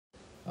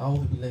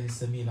أعوذ بالله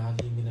السميع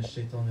العليم من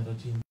الشيطان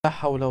الرجيم لا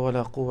حول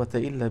ولا قوة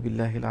إلا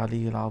بالله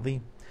العلي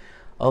العظيم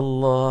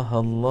الله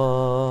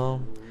الله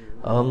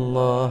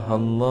الله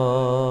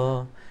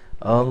الله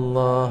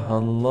الله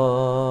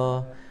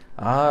الله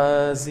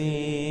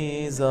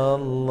عزيز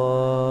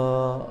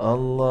الله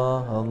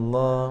الله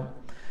الله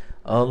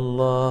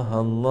الله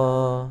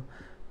الله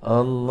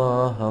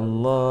الله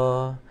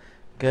الله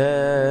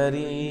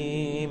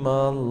كريم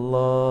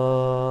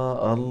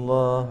الله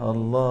الله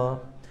الله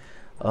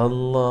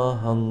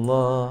الله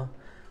الله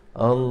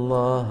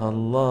الله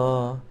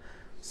الله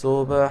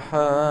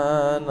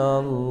سبحان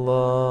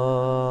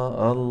الله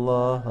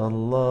الله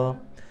الله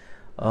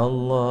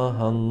الله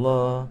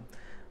الله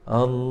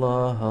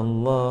الله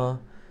الله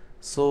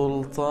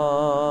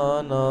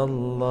سلطان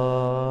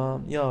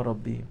الله يا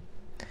ربي.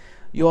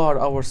 You are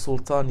our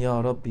Sultan,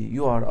 Ya Rabbi.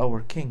 You are our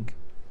King.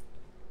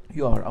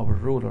 You are our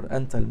ruler.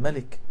 Anta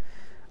al-Malik.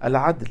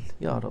 Al-Adl.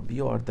 Ya Rabbi,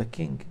 you are the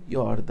King.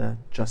 You are the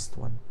just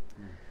one.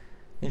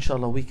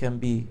 Inshallah, we can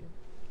be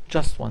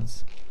just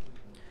ones.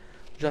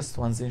 Just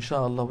ones,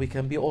 inshallah, we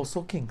can be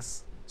also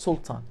kings.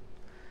 Sultan.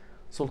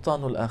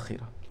 Sultanul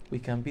Akhirah. We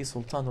can be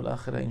Sultanul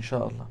Akhirah,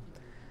 inshallah.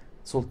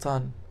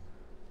 Sultan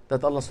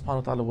that Allah subhanahu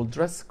wa ta'ala will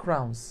dress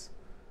crowns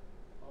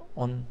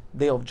on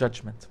Day of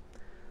Judgment.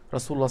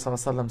 Rasulullah sallallahu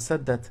alaihi wasallam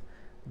said that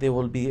there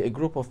will be a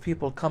group of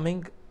people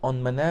coming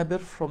on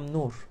manabir from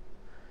Nour.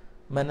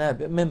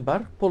 Manabir,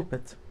 mimbar,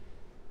 pulpit.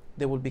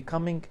 They will be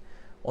coming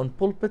on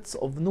pulpits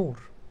of Nour,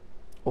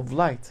 of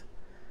light,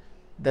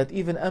 that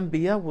even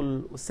Anbiya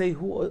will say,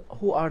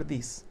 who are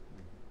these?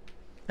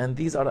 And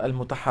these are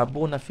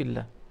al-mutahabbuna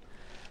fillah.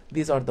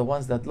 These are the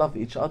ones that love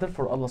each other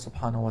for Allah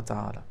subhanahu wa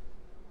ta'ala.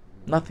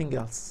 Nothing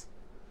else.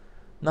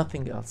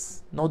 Nothing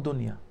else. No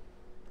dunya.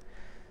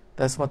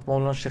 That's what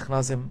Mawlana Sheikh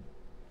Nazim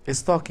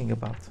is talking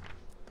about.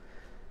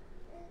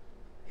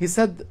 He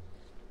said,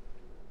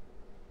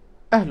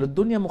 أهل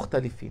الدنيا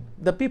مختلفين.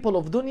 The people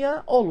of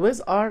dunya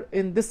always are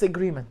in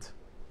disagreement.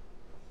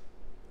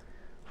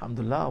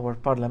 Alhamdulillah, our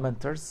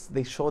parliamenters,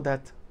 they show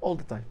that all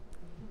the time.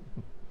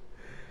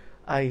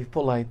 I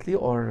politely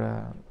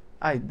or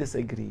I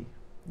disagree.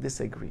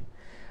 أهل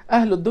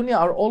الدنيا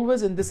are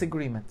always in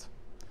disagreement.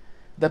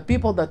 The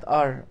people that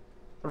are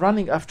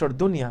running after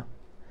dunya,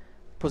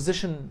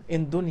 position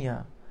in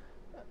dunya,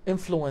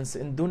 influence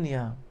in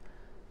dunya,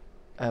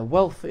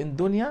 wealth in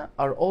dunya,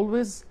 are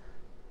always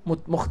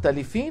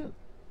مختلفين,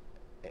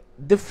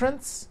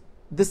 difference,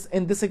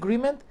 in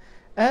disagreement,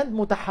 and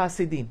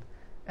mutahasidin,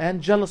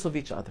 and jealous of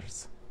each other.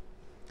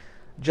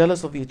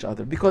 Jealous of each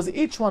other, because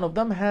each one of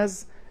them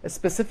has a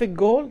specific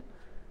goal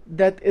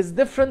that is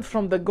different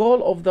from the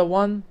goal of the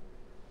one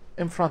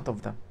in front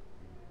of them.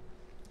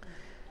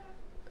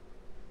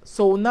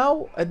 So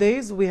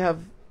nowadays we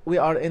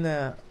are in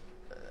a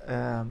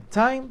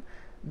time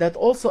that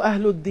also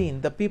Ahlud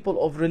Deen, the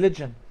people of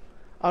religion,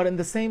 are in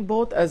the same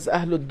boat as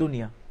Ahlud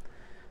Dunya.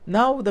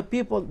 Now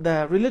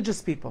the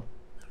religious people,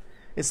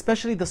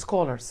 especially the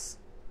scholars,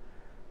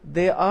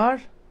 they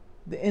are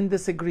in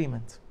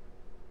disagreement.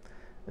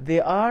 They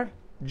are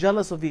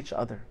jealous of each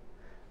other.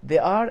 They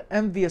are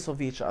envious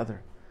of each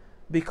other.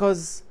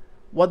 Because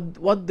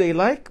what they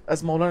like,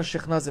 as Mawlana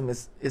Sheikh Nazim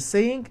is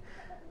saying,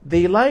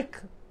 they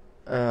like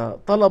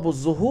طلب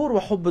الظهور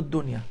وحب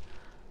الدنيا.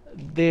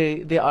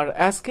 They are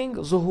asking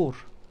zuhur,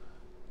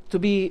 to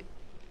be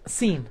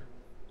seen.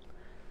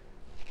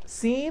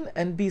 Seen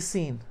and be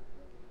seen.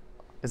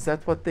 Is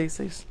that what they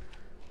say?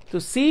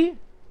 To see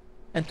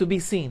and to be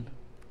seen.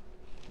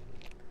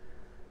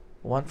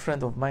 One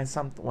friend of mine,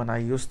 when I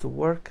used to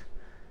work,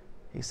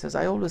 he says,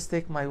 I always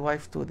take my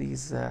wife to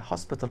these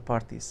hospital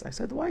parties. I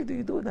said, why do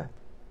you do that?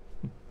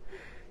 He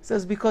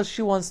says, because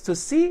she wants to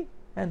see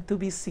and to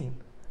be seen.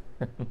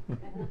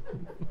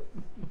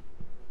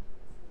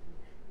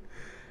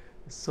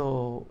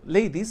 So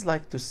ladies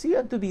like to see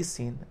and to be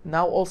seen.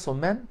 Now also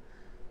men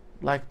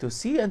like to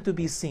see and to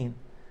be seen.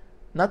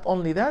 Not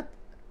only that,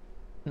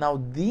 now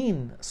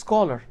deen,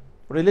 scholar,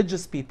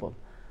 religious people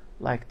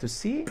like to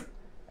see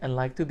and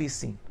like to be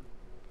seen.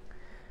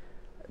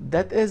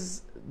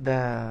 That's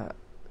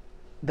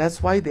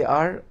why they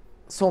are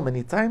so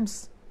many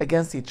times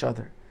against each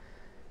other.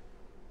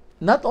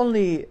 Not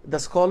only the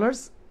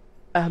scholars,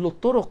 Ahlul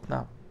Turuq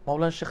now.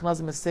 Mawlana Sheikh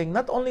Nazim is saying,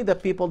 not only the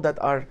people that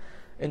are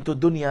into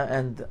dunya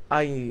and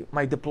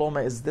my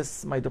diploma is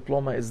this, my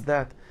diploma is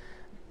that.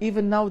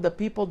 Even now the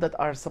people that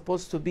are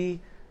supposed to be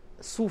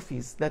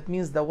Sufis, that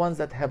means the ones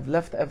that have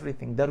left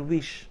everything,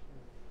 Darwish.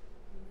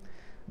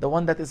 The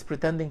one that is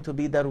pretending to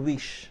be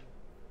Darwish.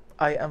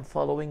 I am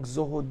following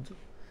Zuhud.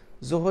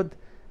 Zuhud,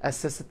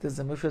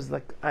 asceticism, which is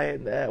like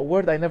a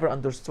word I never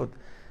understood.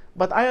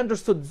 But I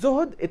understood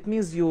Zuhud, it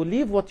means you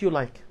leave what you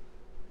like.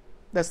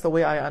 That's the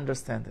way I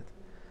understand it.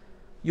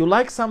 You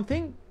like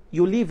something,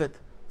 you leave it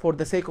for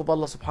the sake of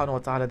Allah subhanahu wa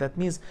ta'ala. That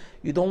means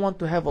you don't want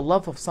to have a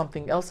love of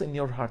something else in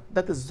your heart.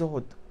 That is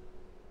Zuhud.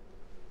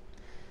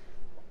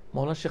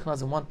 Mawlana Sheikh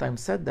Nazim one time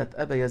said that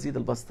Aba Yazid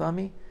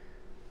al-Bastami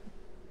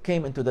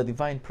came into the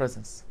divine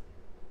presence.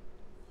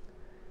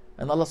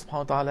 And Allah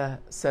subhanahu wa ta'ala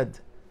said,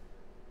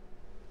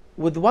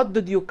 with what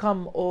did you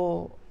come,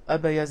 O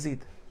أبا يزيد.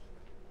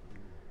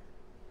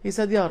 He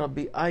said, Ya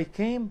Rabbi, I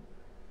came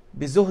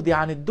بزهدي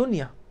عن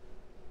الدنيا.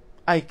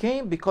 I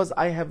came because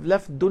I have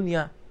left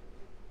dunya.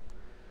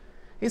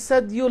 He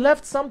said, you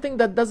left something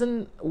that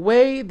doesn't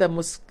weigh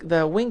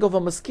the wing of a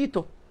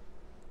mosquito.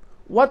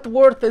 What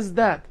worth is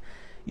that?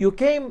 You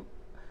came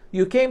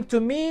to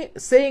me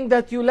saying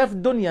that you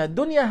left dunya.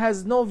 Dunya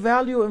has no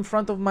value in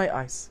front of my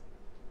eyes.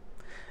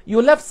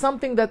 You left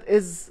something that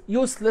is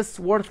useless,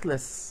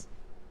 worthless.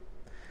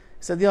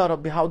 He said, Ya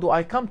Rabbi, how do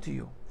I come to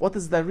you? What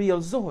is the real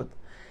zuhud?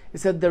 He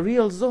said, the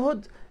real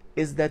zuhud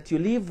is that you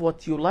leave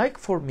what you like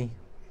for me.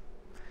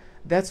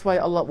 That's why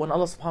when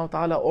Allah subhanahu wa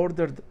ta'ala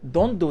ordered,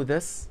 don't do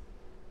this,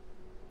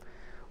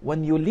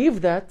 when you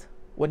leave that,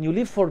 when you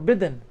leave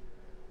forbidden,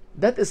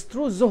 that is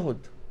true zuhud.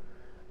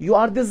 You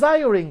are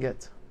desiring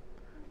it.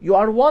 You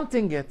are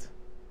wanting it.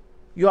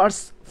 You are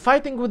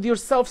fighting with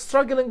yourself,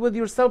 struggling with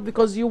yourself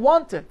because you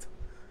want it.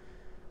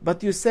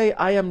 But you say,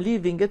 I am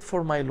leaving it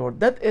for my Lord.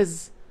 That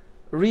is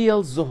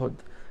real zuhud.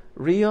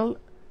 Real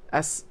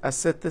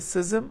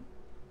asceticism.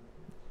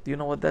 Do you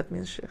know what that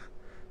means, Sheikh?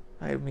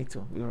 Me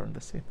too. We are on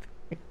the same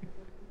thing.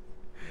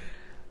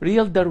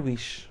 Real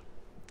darwish.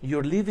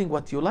 You're leaving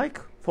what you like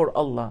for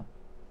Allah.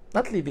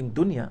 Not leaving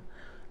dunya.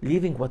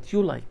 Leaving what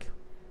you like.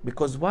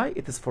 Because why?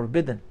 It is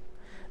forbidden.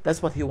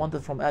 That's what he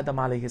wanted from Adam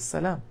alayhi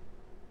salam.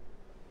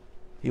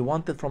 He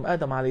wanted from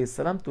Adam alayhi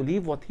salam to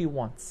leave what he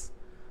wants.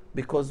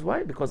 Because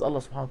why? Because Allah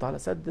subhanahu wa ta'ala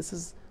said, this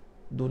is,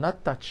 do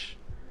not touch.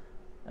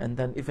 And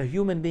then if a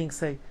human being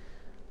say,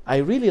 I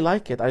really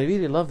like it, I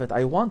really love it,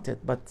 I want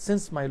it, but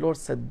since my Lord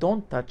said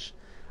don't touch,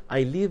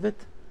 I leave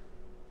it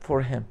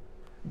for him.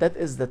 That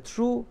is the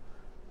true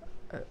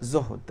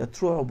zuhud, the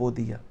true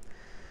ubudiyah.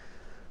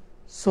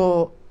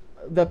 So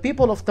the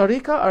people of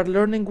tariqah are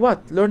learning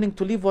what? Learning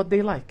to leave what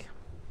they like.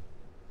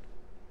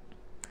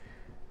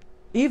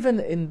 Even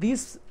in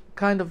this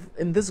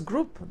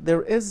group,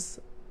 there is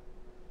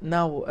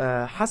now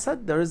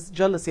hasad, there is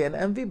jealousy and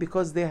envy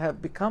because they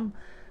have become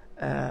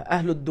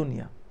ahlul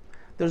dunya.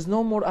 There's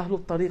no more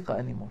ahlul tariqah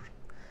anymore.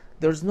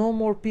 There's no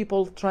more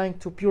people trying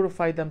to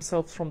purify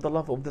themselves from the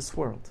love of this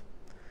world.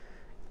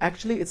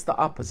 Actually, it's the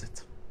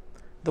opposite.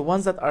 The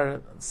ones that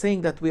are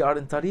saying that we are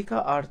in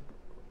tariqah are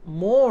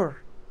more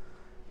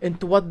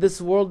into what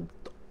this world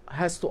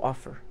has to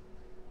offer.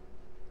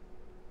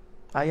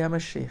 I am a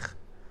sheikh.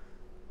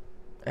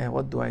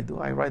 What do?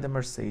 I ride a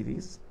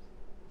Mercedes.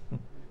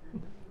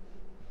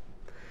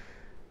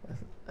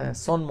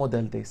 Son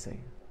model, they say.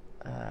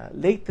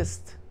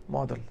 Latest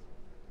model.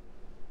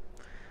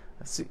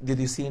 Did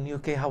you see in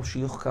UK how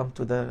shuyukh come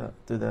to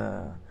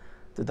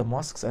the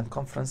mosques and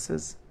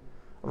conferences?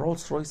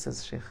 Rolls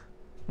Royces, Sheikh.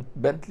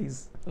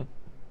 Bentleys.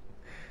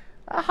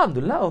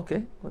 Alhamdulillah,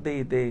 okay.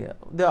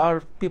 There are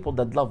people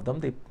that love them,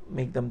 they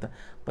make them,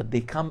 but they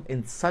come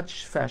in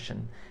such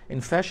fashion, in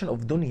fashion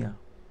of dunya.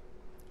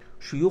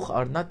 Shuyukh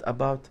are not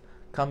about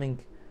coming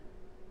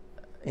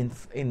in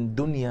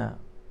dunya.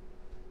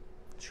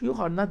 Shuyukh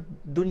are not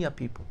dunya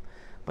people,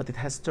 but it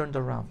has turned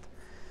around.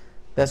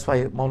 That's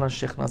why Mawlana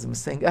Sheikh Nazim is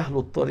saying,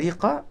 أهل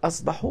الطريقة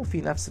أصبحوا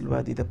في نفس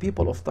الوادي. The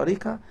people of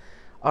tariqah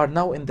are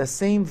now in the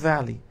same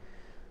valley.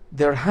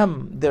 Their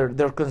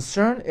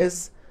concern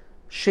is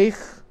Sheikh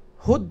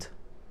Hud,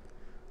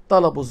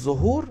 طلب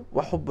الظهور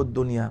وحب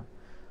الدنيا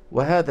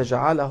وهذا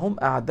جعلهم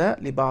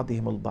أعداء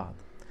لبعضهم البعض.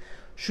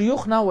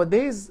 Shuyukh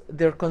nowadays,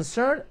 their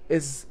concern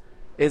is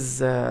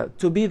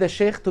to be the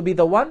sheikh, to be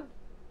the one,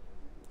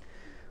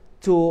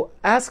 to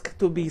ask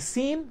to be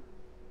seen,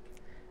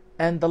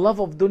 and the love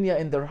of dunya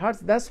in their hearts.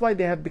 That's why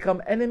they have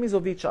become enemies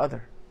of each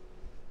other.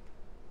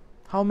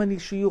 How many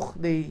shuyukh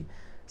they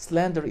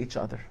slander each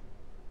other,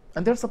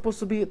 and they're supposed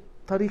to be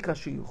tariqah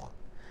shuyukh.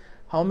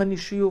 How many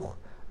shuyukh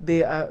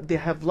they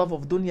have love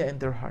of dunya in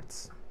their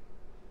hearts.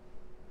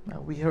 Now,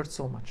 we heard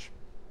so much.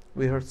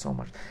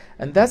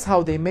 And that's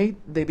how they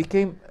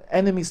became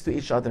enemies to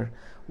each other.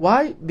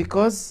 Why?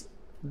 Because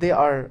they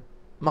are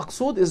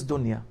maqsood is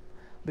dunya.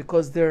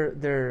 Because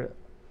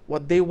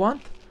what they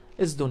want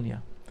is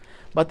dunya.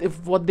 But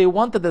if what they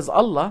wanted is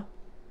Allah,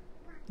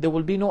 there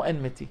will be no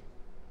enmity.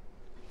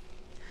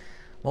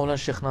 Mawlana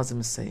Sheikh Nazim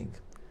is saying,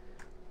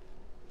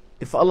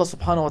 if Allah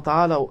subhanahu wa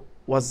ta'ala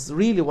was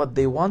really what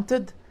they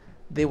wanted,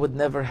 they would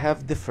never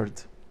have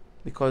differed,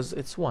 because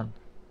it's one.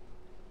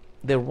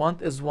 Their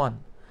want is one.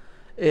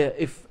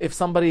 If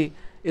somebody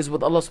is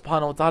with Allah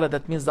subhanahu wa ta'ala,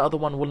 that means the other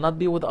one will not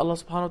be with Allah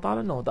subhanahu wa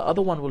ta'ala? No, the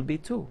other one will be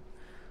too.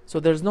 So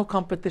there's no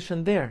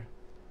competition there.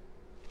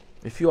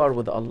 If you are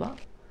with Allah,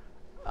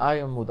 I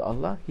am with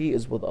Allah, he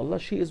is with Allah,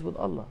 she is with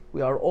Allah.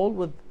 We are all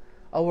with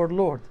our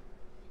Lord.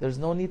 There's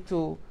no need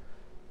to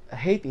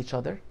hate each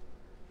other.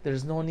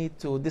 There's no need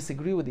to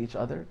disagree with each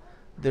other.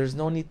 There's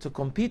no need to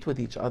compete with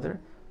each other,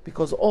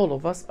 because all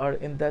of us are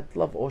in that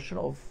love ocean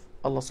of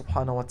Allah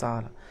subhanahu wa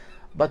ta'ala.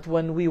 But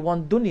when we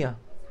want dunya,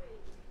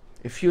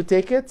 if you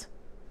take it,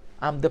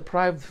 I'm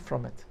deprived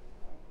from it,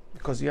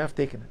 because you have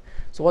taken it.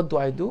 So what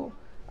do?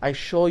 I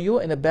show you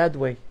in a bad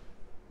way.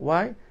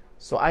 Why?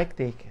 So I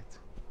take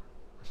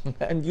it.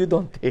 And you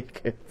don't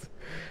take it.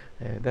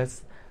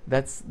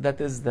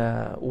 That is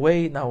the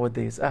way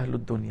nowadays, Ahlul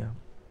Dunya.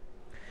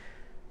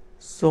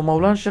 So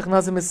Mawlana Sheikh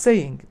Nazim is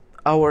saying,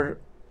 our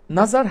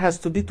nazar has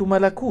to be to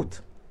Malakut,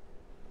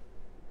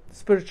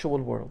 spiritual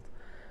world.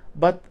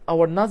 But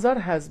our nazar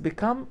has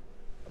become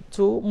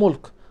to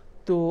Mulk,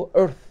 to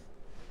earth.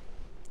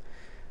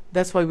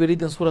 That's why we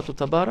read in Surah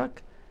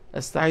Tabarak,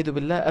 استعيذ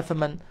بالله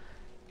أفمن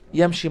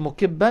يمشي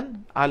مكبا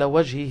على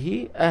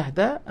وجهه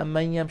أهدى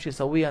أمن يمشي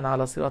سويا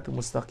على صراط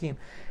مستقيم.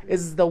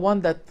 Is the one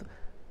that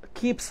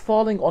keeps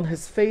falling on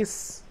his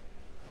face,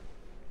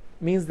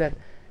 means that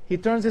he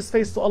turns his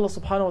face to Allah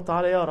subhanahu wa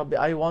ta'ala, Ya Rabbi,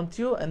 I want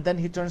you, and then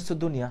he turns to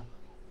dunya.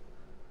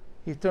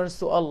 He turns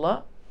to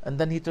Allah, and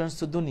then he turns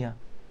to dunya.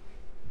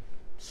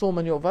 So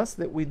many of us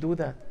that we do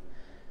that.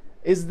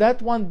 Is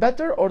that one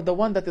better, or the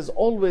one that is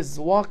always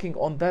walking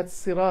on that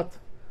sirat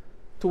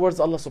towards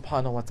Allah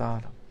subhanahu wa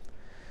ta'ala?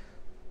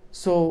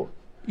 So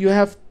you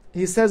have,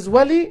 he says,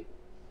 wali,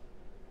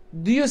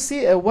 do you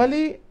see a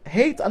wali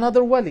hate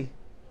another wali?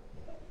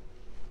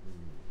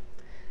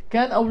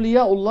 Can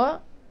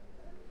awliyaullah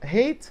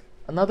hate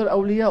another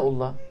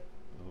awliyaullah?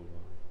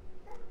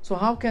 So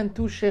how can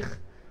two sheikh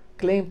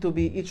claim to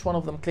be, each one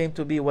of them claim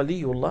to be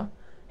waliullah,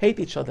 hate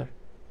each other?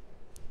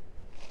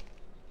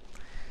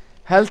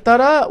 هل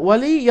ترى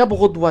ولي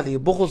يبغض ولي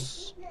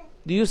بغض?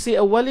 Do you see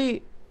a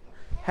wali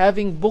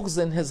having bughz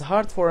in his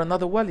heart for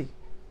another wali?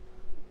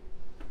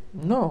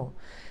 No.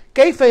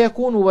 كيف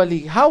يكون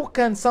ولي? How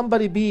can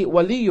somebody be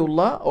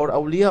waliullah or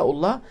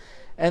awliyaullah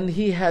and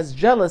he has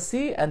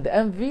jealousy and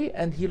envy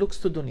and he looks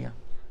to dunya?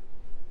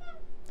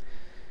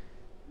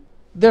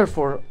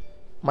 Therefore,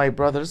 my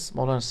brothers,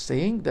 Mawlana is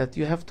saying that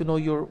you have to know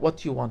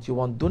what you want. You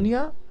want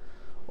dunya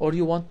or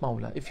you want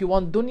Mawla. If you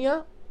want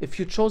dunya, if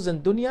you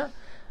chosen dunya,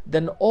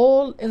 then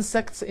all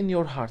insects in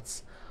your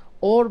hearts,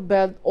 all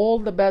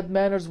the bad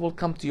manners will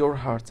come to your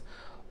heart.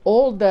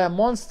 All the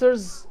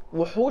monsters,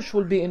 wuhush,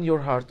 will be in your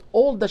heart.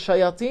 All the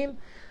shayateen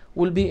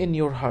will be in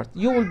your heart.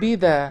 You will be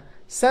the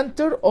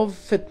center of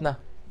fitna,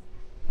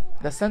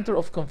 the center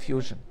of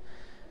confusion.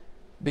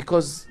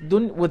 Because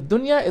with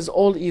dunya is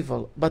all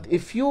evil. But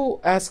if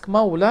you ask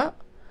Mawla,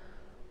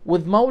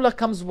 with Mawla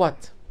comes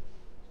what?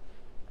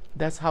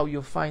 That's how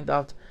you find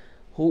out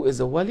who is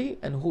a wali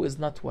and who is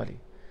not wali.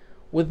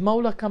 With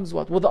Mawla comes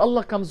what? With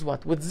Allah comes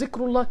what? With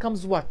Zikrullah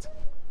comes what?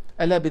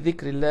 ألا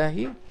بذكر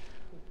الله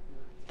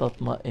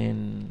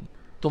تطمئن.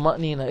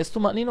 Tuma'nina. Is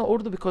Tuma'nina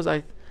Urdu? Because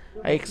I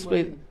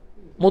explained.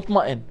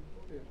 Mutma'in.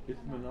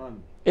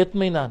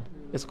 Itminan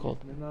is called.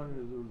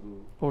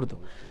 Urdu.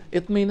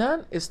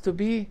 Itminan is to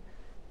be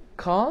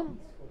calm,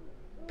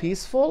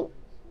 peaceful,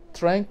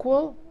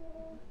 tranquil,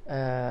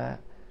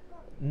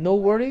 no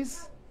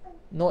worries,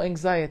 no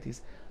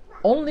anxieties.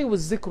 Only with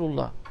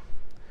Zikrullah.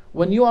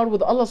 When you are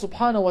with Allah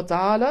subhanahu wa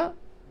ta'ala,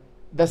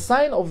 the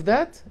sign of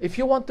that, if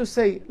you want to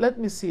say, let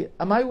me see,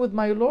 am I with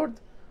my Lord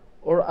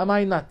or am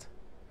I not?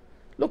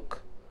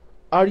 Look,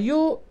 are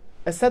you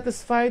a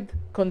satisfied,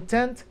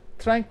 content,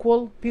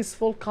 tranquil,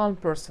 peaceful, calm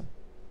person?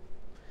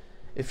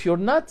 If you're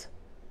not,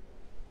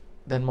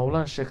 then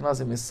Mawlana Sheikh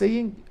Nazim is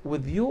saying,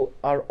 with you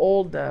are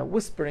all the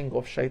whispering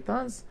of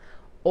shaitans,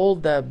 all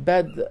the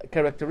bad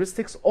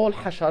characteristics, all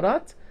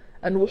hasharat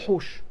and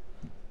wuhush,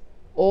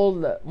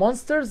 all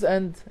monsters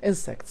and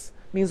insects,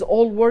 means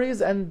all worries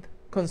and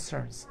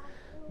concerns,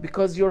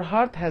 because your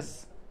heart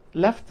has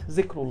left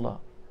zikrullah.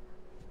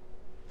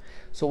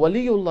 So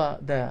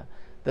waliullah,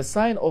 the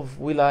sign of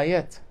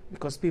wilayat,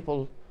 because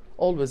people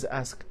always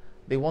ask,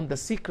 they want the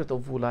secret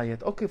of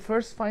wilayat. Okay,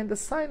 first find the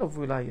sign of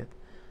wilayat.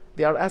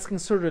 They are asking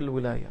sirrul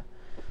wilayah.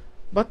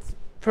 But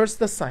first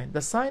the sign.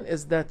 The sign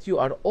is that you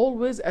are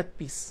always at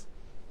peace.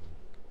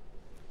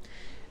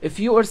 If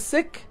you are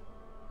sick,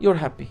 you're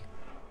happy.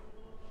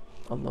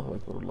 Allahu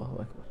Akbar, Allahu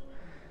Akbar.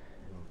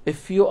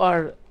 If you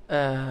are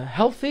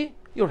healthy,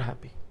 you're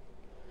happy.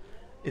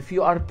 If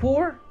you are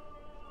poor,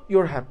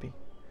 you're happy.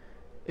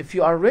 If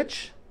you are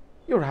rich,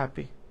 you're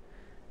happy.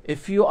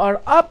 If you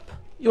are up,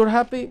 you're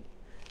happy.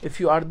 If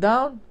you are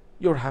down,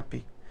 you're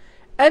happy.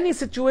 Any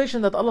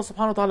situation that Allah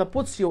subhanahu wa ta'ala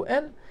puts you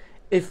in,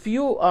 if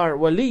you are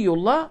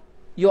waliullah,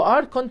 you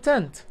are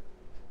content.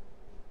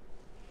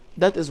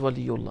 That is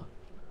waliullah.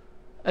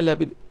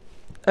 ألا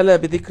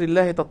بذكر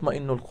الله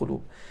تطمئن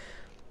القلوب.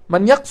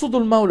 من يقصد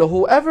المولى,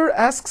 whoever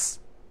asks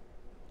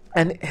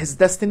and his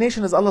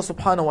destination is Allah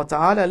subhanahu wa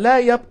ta'ala, لا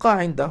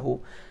يبقى عنده,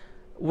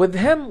 with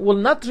him will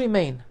not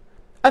remain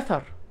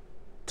أثر,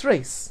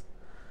 trace,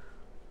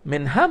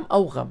 من هم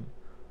أو غم.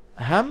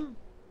 Ham,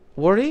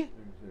 worry,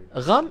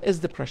 غم is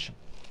depression.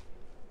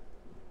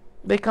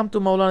 They come to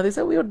Mawlana, they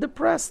say, we are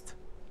depressed.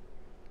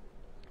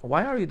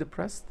 Why are you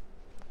depressed?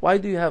 Why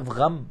do you have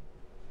غم,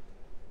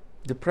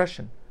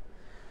 depression?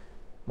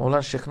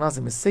 Mawlana Sheikh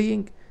Nazim is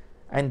saying,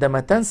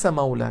 عندما تنسى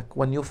مولاك,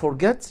 when you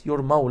forget your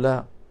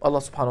Mawla, Allah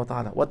subhanahu wa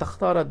ta'ala,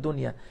 وتختار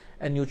الدنيا,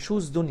 and you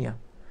choose dunya,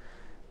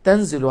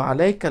 تنزل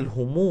عليك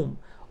الهموم,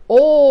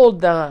 all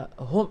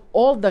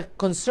the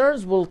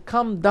concerns will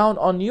come down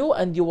on you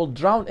and you will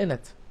drown in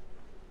it.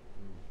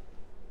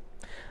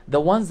 The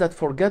ones that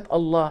forget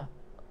Allah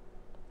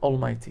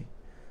Almighty,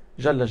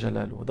 Jalla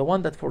Jalaluhu, the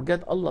one that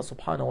forget Allah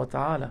subhanahu wa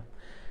ta'ala,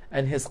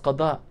 and His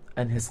qada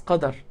and His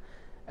qadar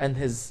and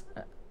His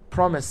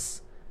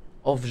promise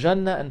of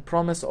Jannah and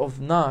promise of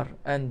Nar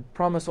and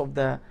promise of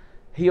the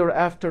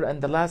hereafter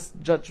and the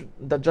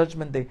the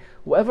judgment day.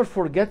 Whoever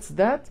forgets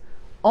that,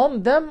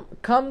 on them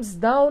comes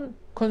down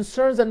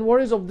concerns and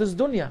worries of this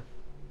dunya,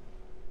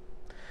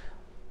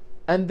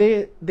 and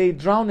they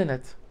drown in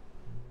it.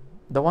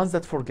 The ones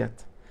that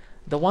forget,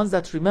 the ones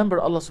that remember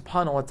Allah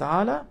subhanahu wa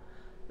ta'ala,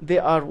 they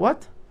are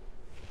what?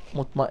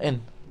 Mutma'in.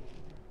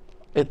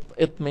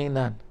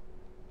 Itminan.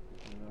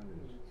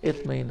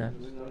 Itminan.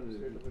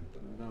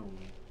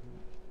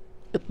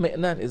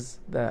 Itminan is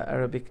the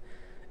Arabic.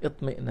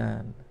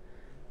 Itminan.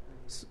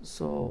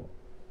 So,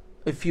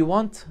 if you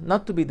want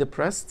not to be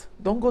depressed,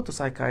 don't go to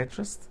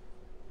psychiatrist.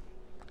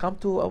 Come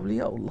to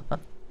awliyaullah.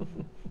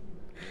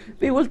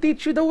 They will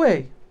teach you the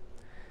way.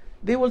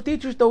 They will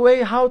teach you the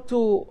way how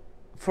to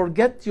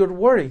forget your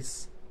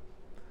worries.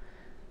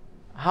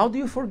 How do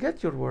you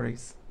forget your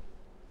worries?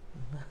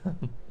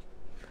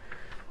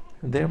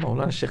 There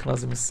Mawlana Sheikh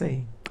Nazim is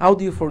saying, how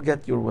do you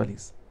forget your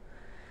worries?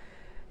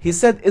 He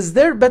said, is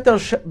there better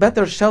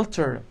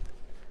shelter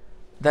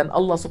than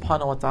Allah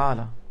subhanahu wa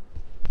ta'ala?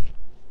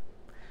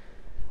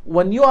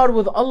 When you are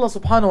with Allah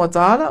subhanahu wa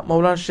ta'ala,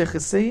 Mawlana Sheikh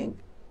is saying,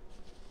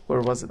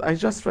 where was it? I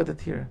just read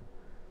it here.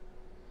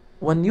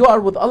 When you are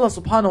with Allah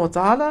subhanahu wa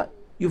ta'ala,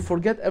 you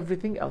forget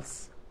everything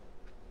else.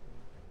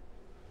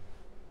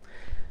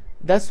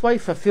 That's why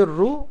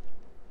فَفِرُّوا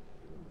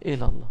إِلَى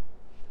اللَّهِ.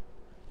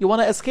 You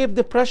want to escape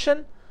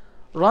depression?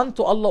 Run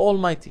to Allah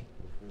Almighty.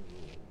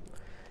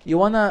 You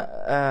want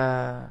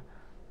to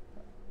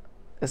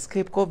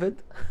escape COVID?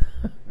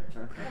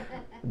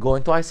 Go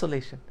into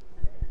isolation.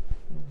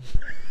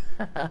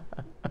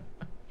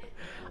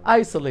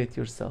 Isolate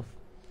yourself.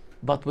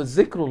 But with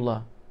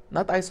zikrullah.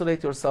 Not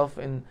isolate yourself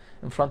in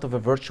front of a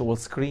virtual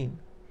screen.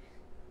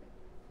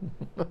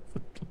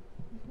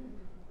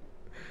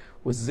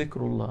 With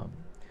zikrullah.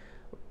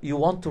 You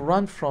want to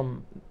run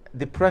from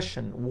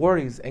depression,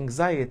 worries,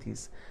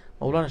 anxieties.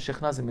 Mawlana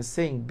Sheikh Nazim is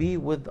saying, be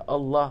with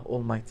Allah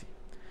Almighty.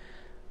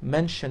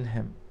 Mention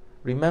Him.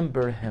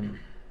 Remember Him.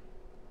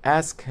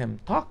 Ask Him.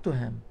 Talk to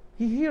Him.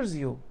 He hears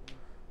you.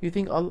 You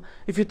think Allah,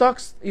 if you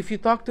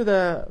talk to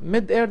the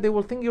mid-air, they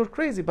will think you're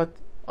crazy, but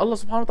Allah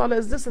subhanahu wa ta'ala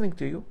is listening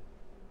to you.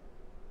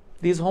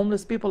 These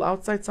homeless people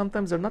outside,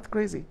 sometimes they're not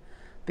crazy.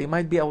 They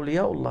might be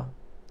awliyaullah.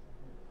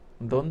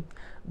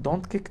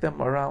 Don't kick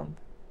them around.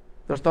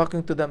 They're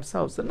talking to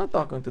themselves. They're not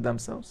talking to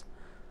themselves.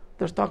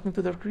 They're talking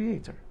to their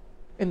Creator.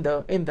 In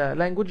the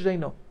language they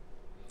know.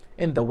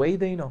 In the way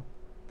they know.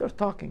 They're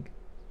talking.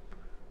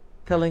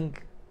 Telling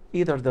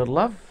either their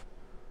love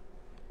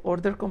or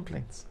their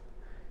complaints.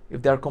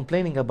 If they are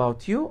complaining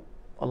about you,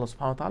 Allah subhanahu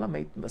wa ta'ala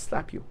may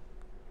slap you.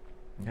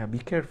 Yeah, be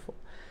careful.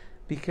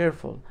 Be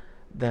careful.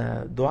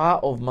 The dua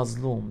of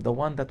Mazloom, the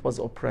one that was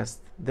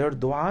oppressed, their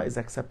dua is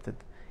accepted.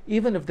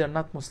 Even if they're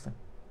not Muslim.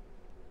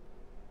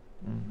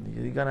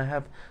 You're going to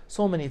have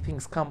so many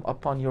things come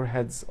upon your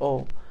heads.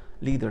 Oh,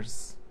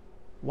 leaders,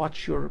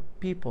 watch your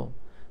people.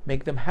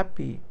 Make them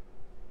happy.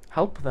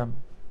 Help them.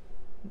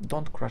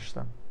 Don't crush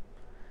them.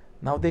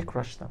 Now they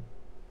crush them.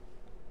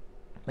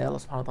 May Allah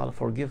subhanahu wa ta'ala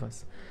forgive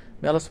us.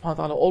 May Allah subhanahu wa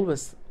ta'ala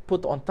always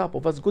put on top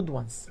of us good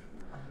ones,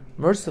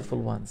 merciful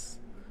ones,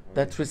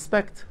 that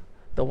respect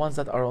the ones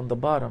that are on the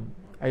bottom.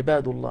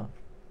 Ibadullah.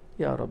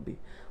 Ya Rabbi.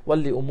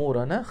 Walli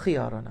umurana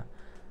khiyarana.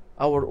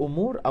 Our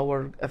umur,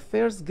 our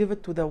affairs, give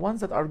it to the ones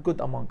that are good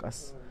among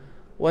us.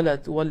 Wala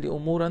tuwalli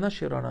umurana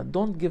shirana.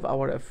 Don't give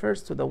our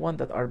affairs to the ones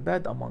that are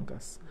bad among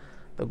us.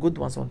 The good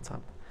ones on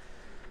top.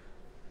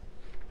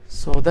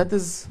 So that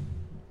is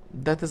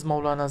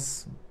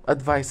Maulana's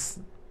advice.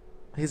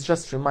 He's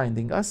just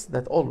reminding us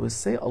that always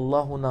say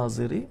Allahu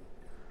naziri,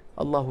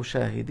 Allahu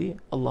shahidi,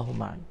 Allahu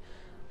ma'i.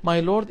 My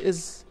Lord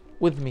is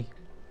with me.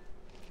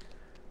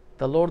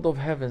 The Lord of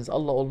heavens,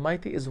 Allah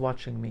Almighty, is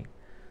watching me.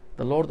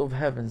 The Lord of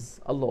heavens,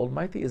 Allah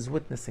Almighty, is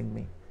witnessing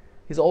me.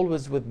 He's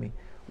always with me.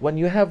 When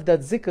you have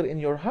that zikr in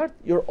your heart,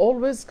 you're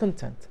always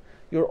content.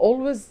 You're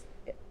always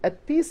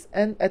at peace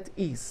and at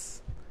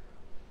ease.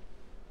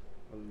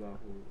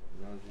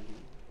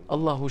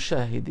 Allahu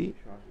shahidi,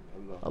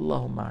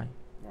 Allahu ma'i.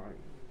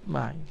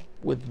 Ma'i,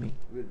 with me.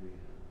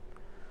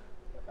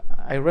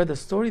 I read a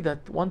story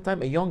that one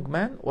time a young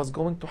man was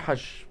going to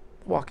Hajj,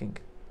 walking.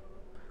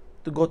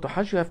 To go to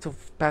Hajj, you have to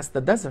pass the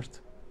desert.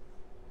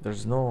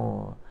 There's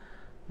no,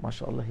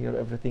 mashallah, here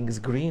everything is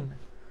green.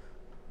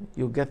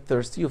 You get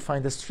thirsty, you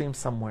find a stream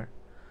somewhere.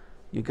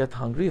 You get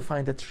hungry, you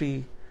find a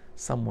tree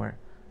somewhere.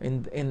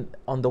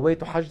 On the way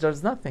to Hajj,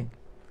 there's nothing.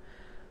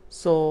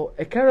 So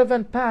a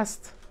caravan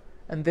passed,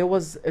 and there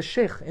was a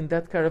sheikh in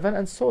that caravan,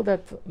 and saw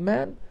that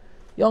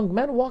young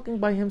man walking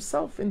by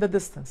himself in the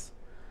distance.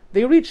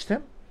 They reached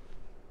him.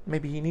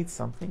 Maybe he needs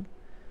something.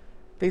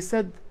 They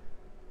said,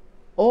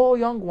 "Oh,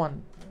 young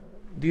one,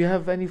 do you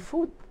have any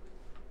food?"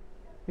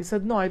 He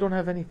said, "No, I don't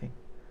have anything."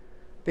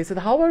 They said,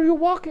 "How are you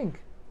walking?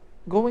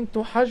 Going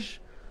to Hajj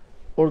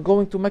or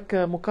going to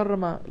Mecca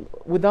Mukarrama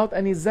without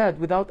any zad,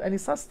 without any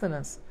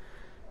sustenance?"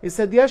 He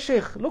said, "Ya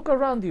Sheikh, look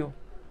around you.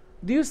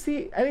 Do you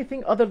see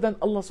anything other than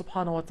Allah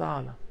subhanahu wa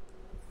ta'ala?"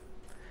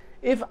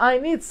 If I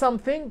need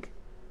something,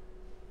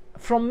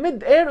 from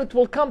mid-air it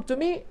will come to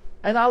me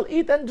and I'll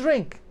eat and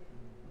drink.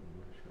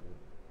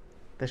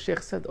 The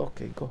Sheikh said,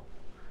 okay, go.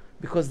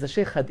 Because the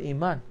Sheikh had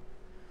Iman.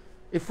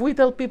 If we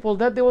tell people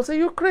that, they will say,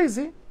 you're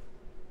crazy.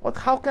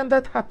 How can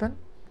that happen?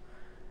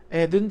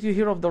 Didn't you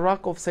hear of the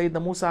rock of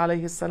Sayyidina Musa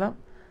alayhi salam?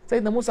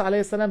 Sayyidina Musa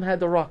alayhi salam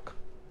had a rock.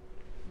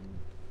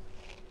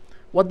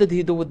 What did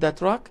he do with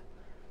that rock?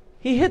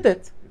 He hit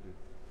it.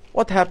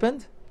 What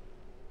happened?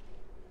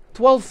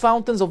 12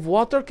 fountains of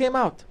water came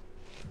out.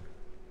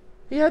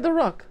 He had a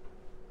rock.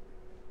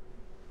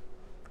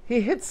 He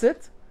hits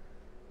it,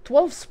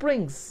 12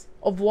 springs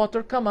of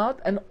water come out,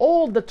 and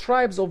all the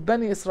tribes of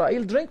Bani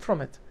Israel drink from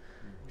it.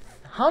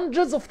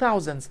 Hundreds of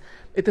thousands.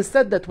 It is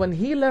said that when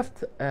he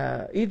left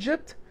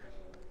Egypt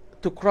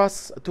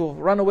to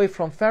run away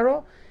from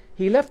Pharaoh,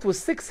 he left with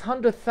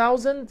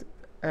 600,000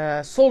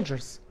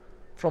 soldiers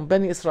from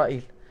Bani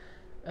Israel.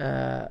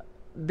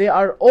 They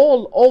are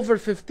all over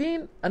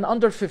 15 and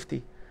under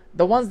 50.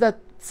 The ones that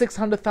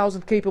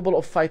 600,000 capable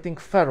of fighting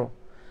Pharaoh.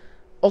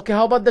 Okay,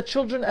 how about the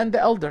children and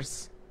the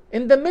elders?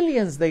 In the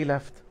millions they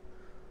left.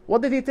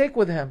 What did he take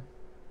with him?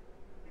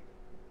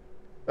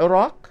 A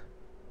rock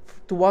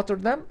to water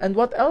them. And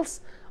what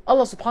else?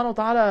 Allah subhanahu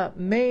wa ta'ala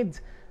made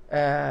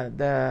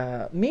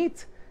the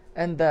meat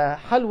and the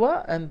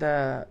halwa and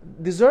the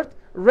dessert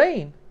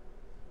rain.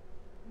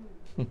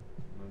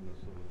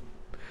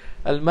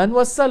 Al-man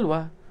was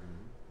salwa.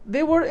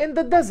 They were in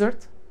the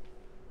desert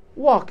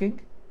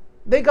walking.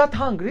 They got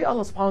hungry.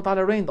 Allah subhanahu wa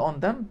ta'ala rained on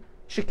them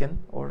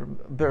chicken or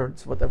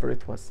birds, whatever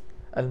it was.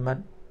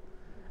 Al-man.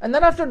 And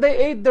then after they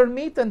ate their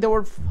meat and they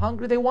were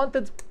hungry, they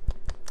wanted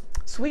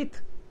sweet.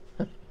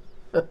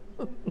 Allah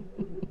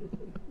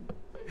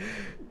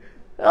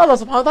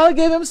subhanahu wa ta'ala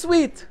gave him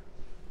sweet.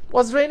 It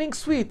was raining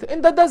sweet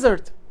in the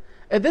desert.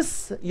 And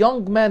this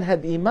young man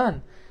had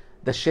Iman.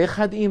 The Sheikh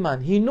had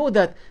Iman. He knew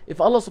that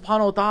if Allah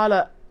subhanahu wa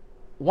ta'ala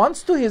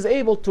wants to, he is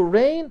able to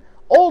rain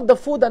all the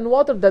food and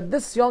water that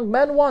this young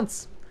man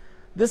wants.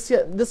 This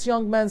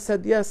young man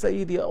said, "Ya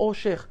Sayyidi, oh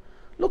Sheikh,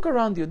 look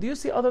around you. Do you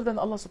see other than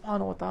Allah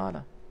subhanahu wa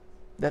ta'ala?"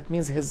 That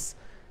means his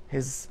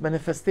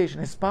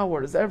manifestation, his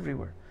power is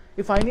everywhere.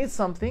 If I need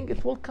something,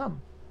 it will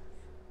come.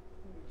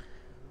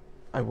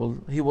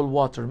 He will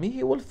water me,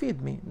 he will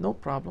feed me, no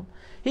problem.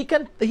 He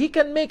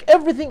can make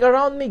everything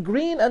around me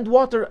green and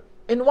water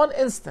in one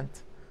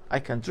instant. I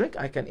can drink,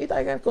 I can eat,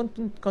 I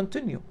can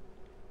continue.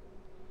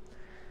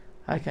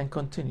 I can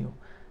continue.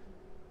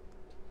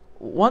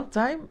 One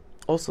time,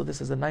 also this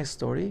is a nice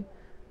story,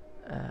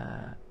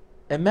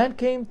 a man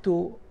came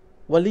to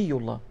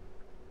Waliullah,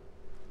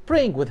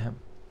 praying with him.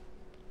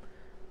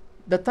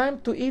 The time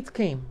to eat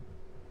came.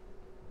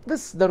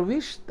 This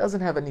Darwish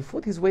doesn't have any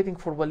food. He's waiting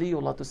for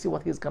Waliullah to see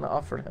what he's going to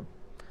offer him.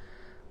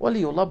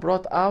 Waliullah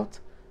brought out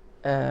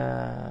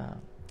a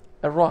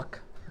rock.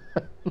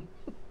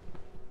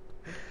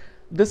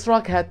 This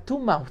rock had two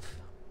mouths.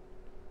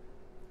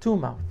 Two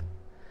mouths.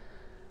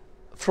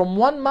 From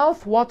one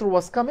mouth, water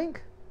was coming.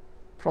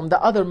 From the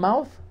other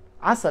mouth,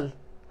 asal,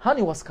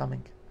 honey was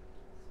coming.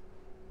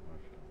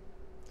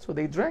 So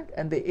they drank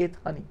and they ate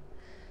honey.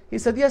 He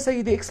said, "Ya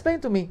Sayyidi, explain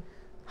to me,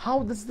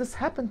 how does this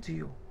happen to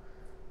you?"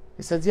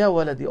 He said, "Ya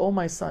waladi, oh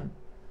my son,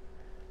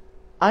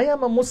 I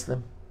am a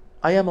Muslim,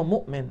 I am a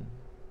mu'min,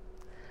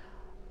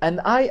 and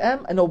I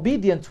am an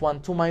obedient one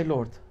to my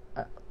Lord.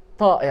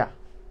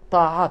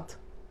 Ta'at.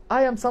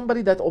 I am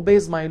somebody that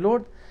obeys my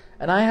Lord,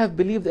 and I have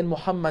believed in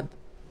Muhammad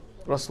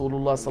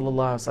Rasulullah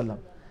sallallahu alaihi wasallam.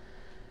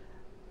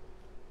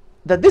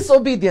 The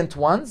disobedient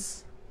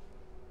ones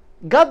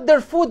got their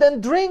food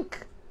and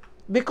drink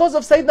because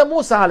of Sayyidina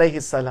Musa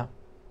alayhi salam.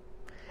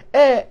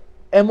 A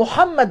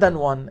Muhammadan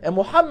one, a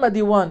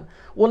Muhammadi one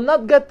will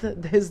not get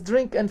his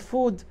drink and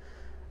food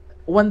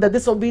when the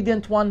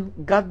disobedient one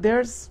got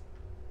theirs."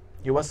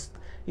 He was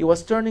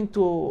telling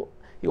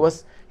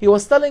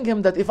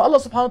him that if Allah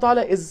subhanahu wa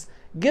ta'ala is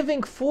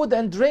giving food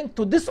and drink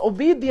to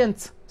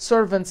disobedient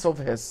servants of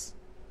his,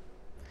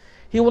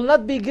 he will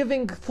not be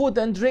giving food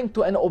and drink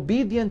to an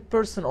obedient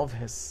person of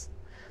his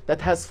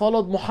that has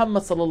followed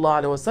Muhammad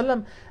sallallahu alaihi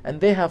wasallam and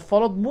they have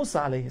followed Musa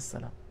alayhi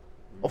salam.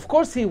 Of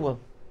course he will.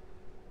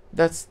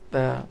 That's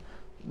the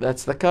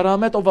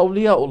karamat of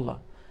awliyaullah.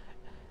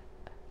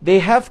 They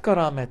have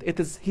karamat.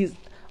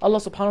 Allah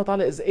subhanahu wa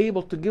ta'ala is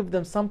able to give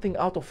them something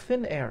out of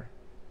thin air.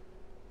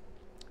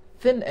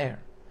 Thin air.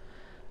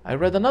 I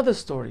read another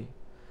story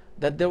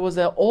that there was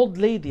an old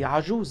lady,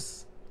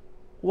 ajuz,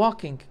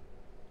 walking.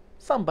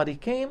 Somebody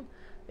came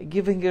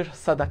giving her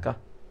sadaqah.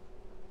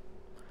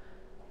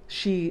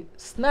 She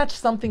snatched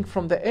something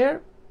from the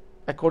air.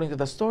 According to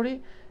the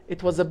story,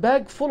 it was a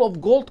bag full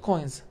of gold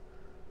coins.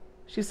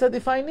 She said,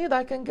 "If I need,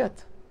 I can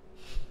get."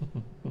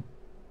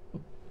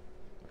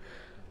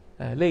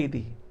 A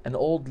lady, an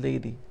old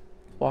lady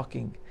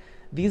walking.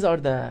 These are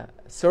the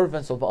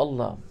servants of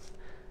Allah.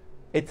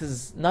 It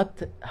is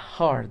not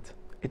hard.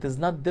 It is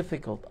not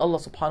difficult. Allah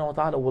subhanahu wa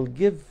ta'ala will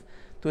give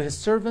to his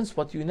servants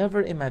what you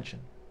never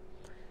imagine.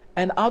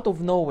 And out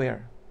of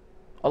nowhere.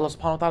 Allah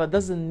subhanahu wa ta'ala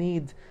doesn't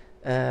need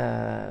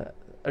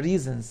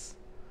reasons.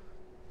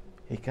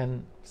 He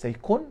can say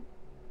kun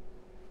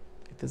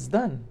It is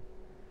done.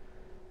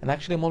 And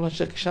actually Mawlana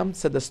Shaykh Hisham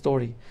said a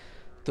story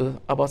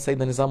about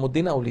Sayyidina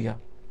Nizamuddin Awliya,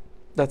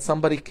 that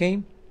somebody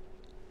came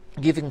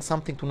giving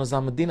something to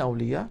Nizamuddin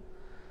Awliya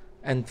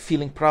and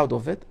feeling proud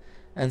of it,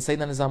 and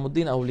Sayyidina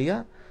Nizamuddin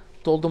Awliya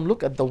told him,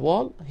 look at the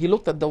wall. He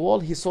looked at the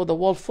wall, he saw the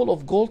wall full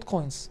of gold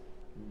coins.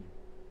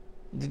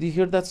 Did you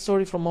hear that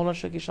story from Mawlana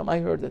Shaykh Hisham? I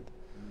heard it.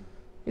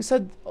 He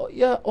said, oh,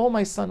 yeah, oh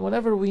my son,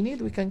 whenever we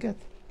need, we can get.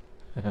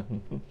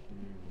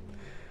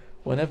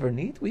 Whenever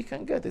need, we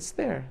can get. It's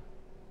there.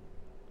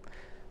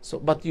 So,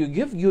 but you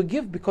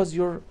give because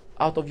you're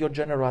out of your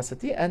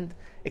generosity and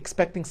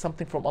expecting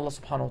something from Allah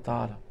subhanahu wa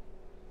ta'ala.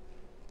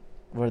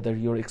 Whether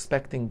you're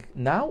expecting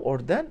now or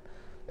then,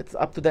 it's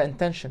up to the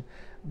intention.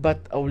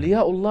 But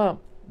awliyaullah,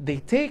 they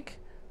take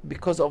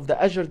because of the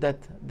ajr that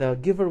the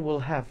giver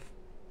will have.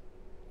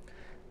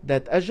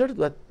 That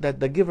ajr that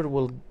the giver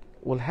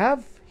will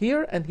have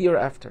here and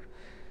hereafter.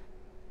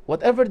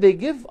 Whatever they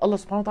give, Allah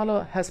subhanahu wa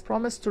ta'ala has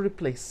promised to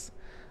replace.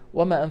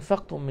 وَمَا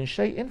أَنفَقْتُم مِّن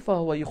شَيْءٍ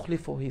فَهُوَ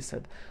يُخْلِفُهُ, he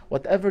said.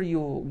 Whatever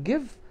you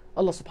give,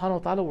 Allah subhanahu wa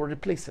ta'ala will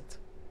replace it.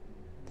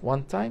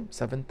 1 time,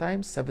 7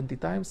 times, 70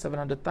 times,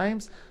 700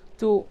 times,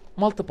 to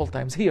multiple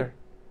times here.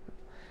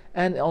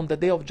 And on the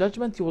day of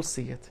judgment, you will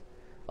see it.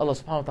 Allah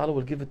subhanahu wa ta'ala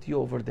will give it to you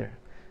over there.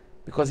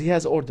 Because He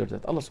has ordered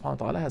it. Allah subhanahu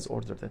wa ta'ala has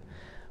ordered it.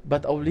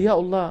 But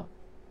awliyaullah,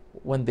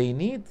 when they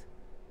need,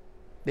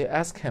 they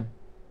ask Him.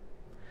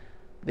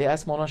 They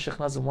asked Mawlana Shaykh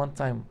Nazim one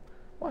time,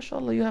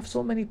 MashaAllah, you have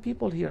so many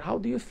people here. How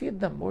do you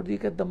feed them? Where do you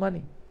get the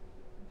money?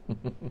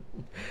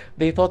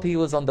 They thought he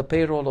was on the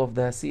payroll of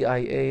the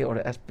CIA or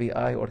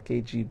FBI or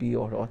KGB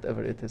or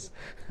whatever it is.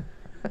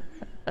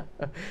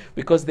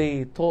 Because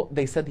they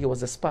said he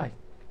was a spy.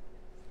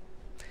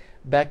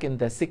 Back in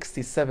the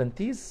 60s,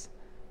 70s,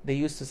 they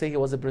used to say he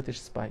was a British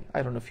spy.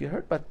 I don't know if you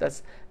heard, but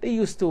they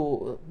used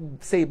to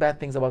say bad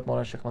things about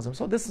Mawlana Shaykh Nazim.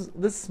 So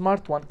this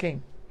smart one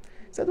came.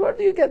 He said, where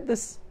do you get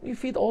this? You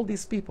feed all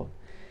these people.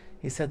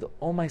 He said,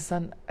 oh my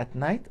son, at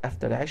night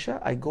after Isha,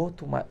 I go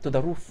to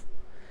the roof.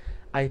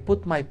 I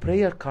put my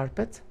prayer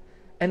carpet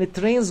and it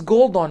rains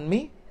gold on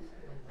me.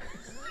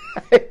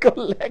 I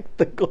collect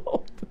the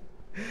gold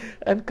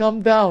and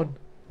come down.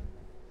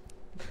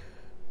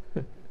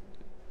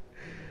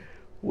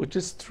 Which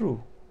is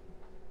true.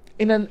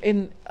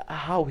 In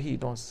how he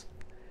knows.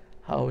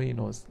 How he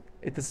knows.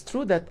 It is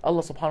true that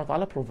Allah subhanahu wa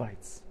ta'ala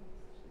provides.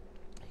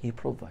 He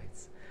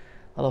provides.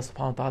 Allah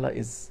subhanahu wa ta'ala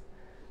is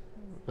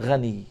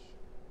ghani,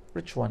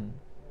 rich one.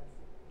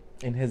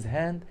 In His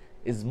hand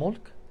is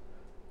mulk.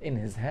 In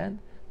His hand,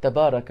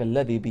 تبارك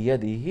الذي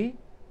بيده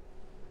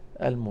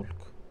الملك.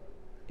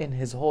 In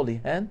His holy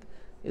hand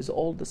is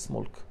all this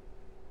mulk.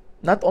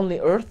 Not only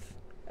earth,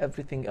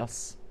 everything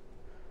else.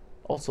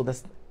 Also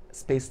the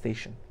space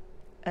station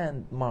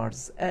and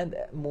Mars and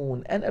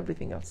moon and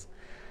everything else.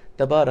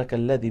 تبارك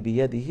الذي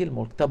بيده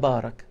الملك.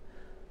 تبارك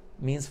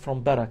means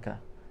from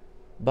baraka.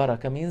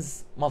 Baraka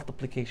means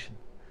multiplication.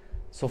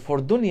 So for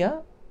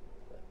dunya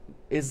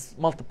is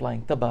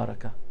multiplying.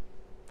 Tabaraka.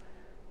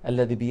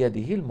 الذي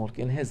بيده الملك.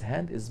 In His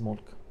hand is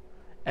mulk.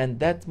 And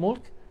that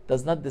mulk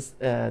does not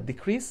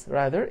decrease,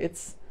 rather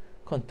it's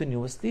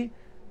continuously.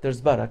 There's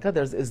baraka,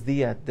 there's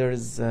izdiyat,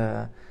 there's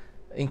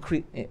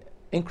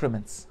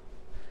increments.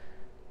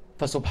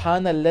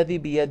 فسبحان الذي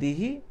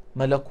بيده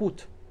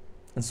ملكوت.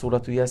 In Surah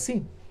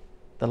Yasin,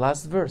 the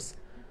last verse.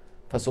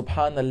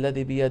 فسبحان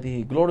الذي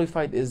بيده.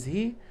 Glorified is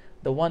He.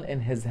 The one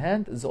in His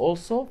hand is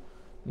also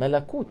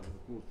malakut,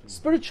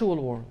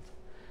 spiritual world.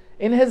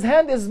 In His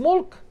hand is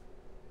mulk.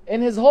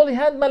 In His holy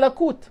hand,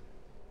 malakut.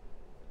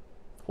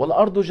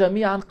 وَالْأَرْضُ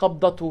جَمِيعًا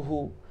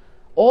قَبْضَتُهُ.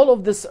 All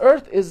of this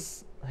earth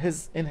is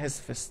in His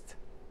fist.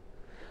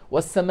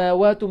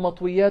 وَالسَّمَاوَاتُ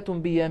مَطْوِيَّاتٌ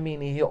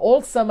بِيَمِينِهِ.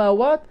 All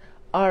samawat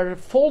are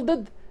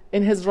folded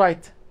in His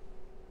right.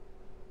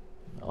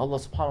 Allah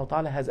subhanahu wa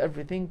ta'ala has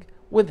everything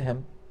with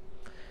Him.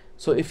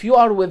 So if you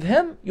are with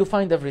Him, you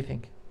find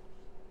everything.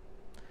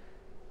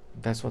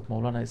 That's what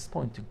Maulana is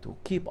pointing to.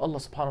 Keep Allah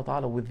subhanahu wa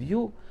ta'ala with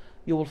you.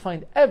 You will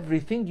find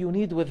everything you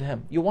need with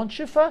Him. You want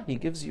shifa, He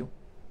gives you.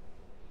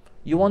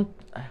 You want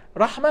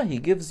rahmah, He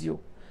gives you.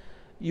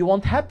 You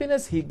want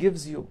happiness, He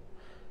gives you.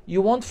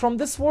 You want from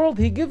this world,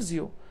 He gives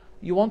you.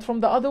 You want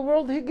from the other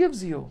world, He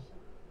gives you.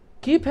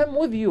 Keep Him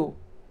with you.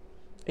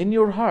 In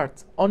your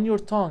heart, on your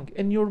tongue,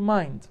 in your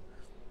mind.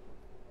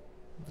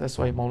 That's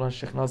why Maulana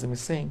Shaykh Nazim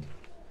is saying,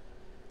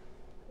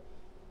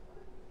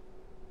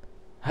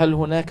 هل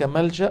هناك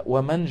ملجأ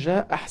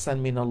ومنجأ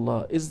أحسن من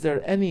الله. Is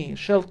there any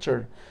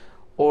shelter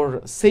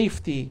or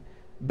safety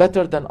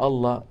better than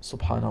Allah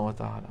subhanahu wa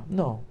ta'ala?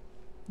 No,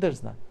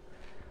 there's none.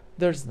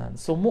 There's none.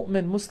 So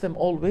mu'min, Muslim,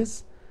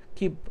 always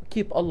keep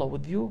Allah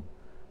with you.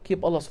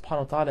 Keep Allah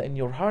subhanahu wa ta'ala in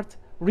your heart.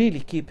 Really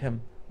keep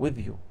Him with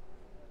you.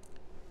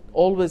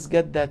 Always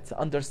get that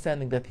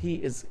understanding that He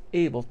is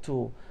able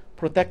to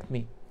protect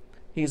me.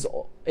 He is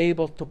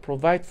able to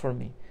provide for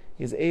me.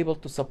 He is able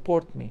to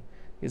support me.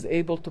 He is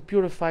able to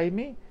purify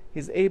me. He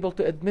is able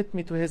to admit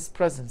me to His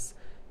presence.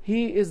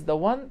 He is the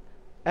one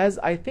as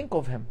I think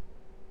of Him.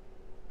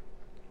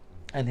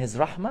 And His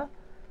rahmah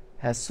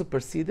has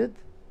superseded,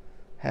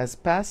 has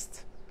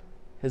passed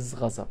His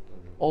ghazab.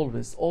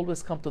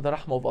 always come to the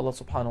rahmah of Allah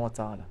subhanahu wa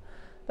ta'ala.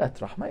 That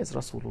rahmah is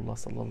Rasulullah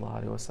sallallahu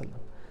alayhi wa sallam.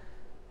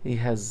 He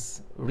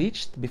has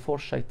reached before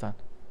shaitan.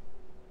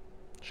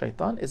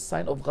 Shaitan is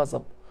sign of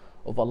ghazab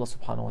of Allah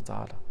subhanahu wa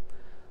ta'ala.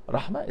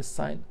 Rahmah is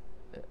sign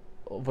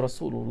of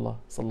Rasulullah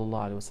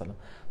sallallahu alayhi wa sallam.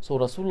 So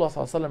Rasulullah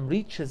sallallahu alayhi wa sallam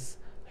reaches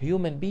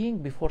human being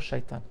before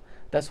shaitan.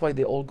 That's why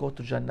they all go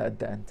to Jannah at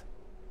the end.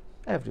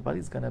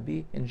 Everybody's gonna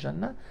be in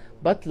Jannah,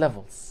 but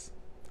levels.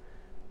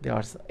 There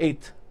are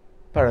 8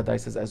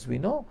 paradises as we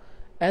know,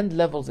 and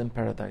levels in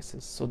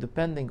paradises. So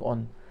depending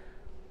on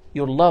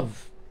your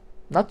love,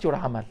 not your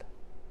amal.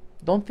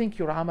 Don't think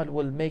your amal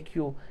will make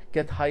you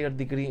get higher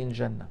degree in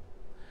Jannah.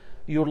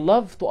 Your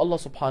love to Allah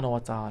subhanahu wa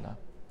ta'ala.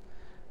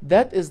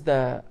 That is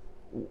the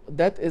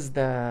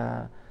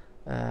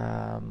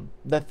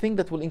thing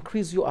that will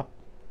increase you up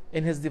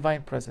in His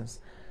divine presence.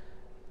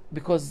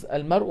 Because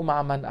al-mar'u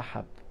ma'a man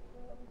ahab.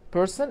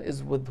 Person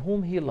is with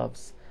whom he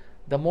loves.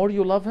 The more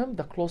you love him,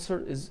 the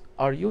closer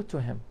are you to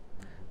him.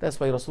 That's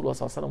why Rasulullah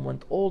sallallahu alaihi wasallam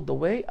went all the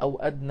way, aw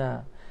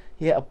adna.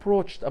 He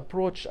approached Allah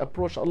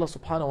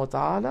subhanahu wa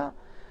ta'ala,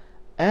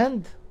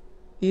 and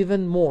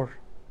even more.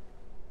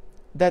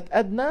 That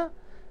adna,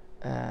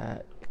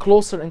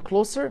 closer and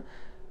closer,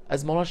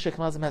 as Mawlana Shaykh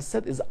Nazim has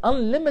said, is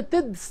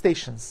unlimited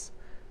stations.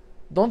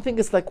 Don't think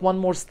it's like one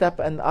more step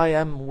and I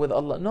am with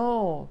Allah.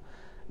 No,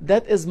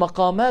 that is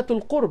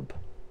maqamatul qurb.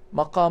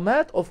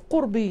 Maqamat of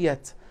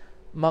qurbiyat.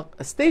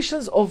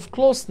 Stations of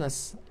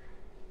closeness.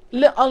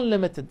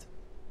 Unlimited.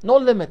 No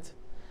limit.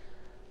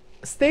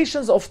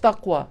 Stations of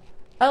taqwa.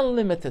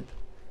 Unlimited.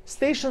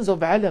 Stations of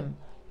ilm.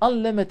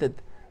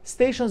 Unlimited.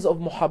 Stations of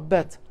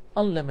muhabbat.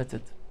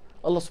 Unlimited.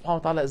 Allah subhanahu wa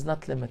ta'ala is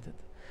not limited.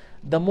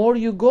 The more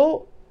you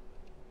go,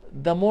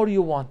 the more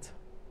you want.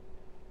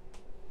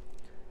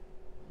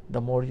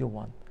 The more you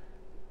want.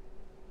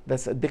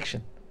 That's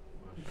addiction.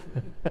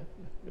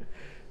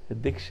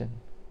 Addiction.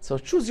 So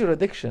choose your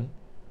addiction.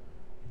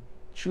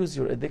 Choose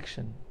your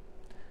addiction.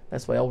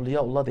 That's why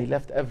awliyaullah, they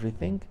left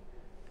everything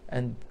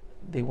and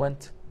they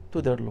went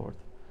to their Lord.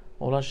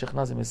 Mawlana Shaykh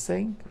Nazim is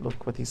saying,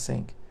 look what he's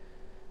saying.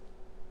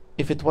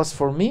 If it was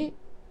for me,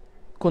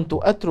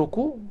 kuntu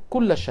atruku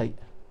kulla shay.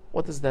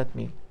 What does that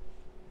mean?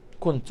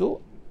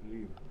 Kuntu,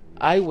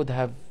 I would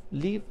have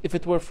leave. If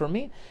it were for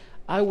me,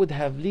 I would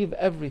have leave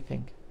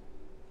everything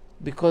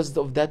because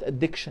of that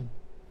addiction.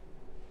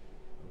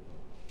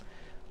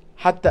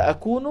 حتى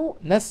أكون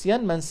نسيا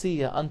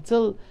منسيا,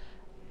 until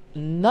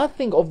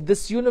nothing of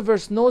this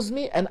universe knows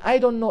me and I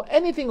don't know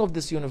anything of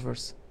this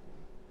universe.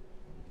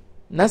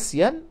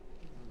 Nasyan,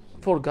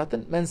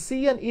 forgotten.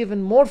 Mansiyan,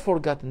 even more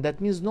forgotten. That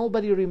means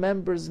nobody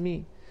remembers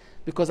me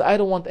because I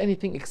don't want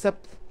anything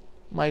except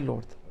my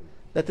Lord.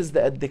 That is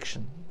the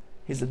addiction.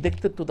 He's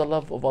addicted to the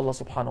love of Allah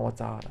subhanahu wa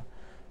ta'ala.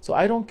 So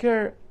I don't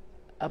care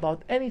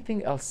about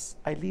anything else.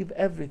 I leave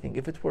everything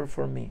if it were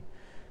for me.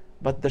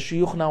 But the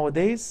shuyukh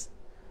nowadays,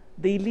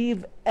 they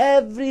leave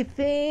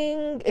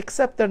everything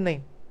except their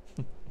name.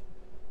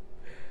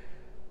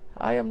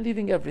 I am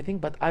leaving everything,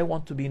 but I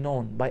want to be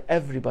known by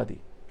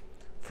everybody.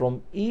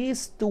 From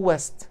east to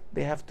west,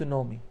 they have to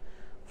know me.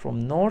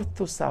 From north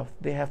to south,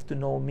 they have to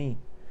know me.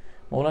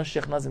 Mawlana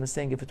Shaykh Nazim is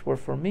saying, if it were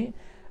for me,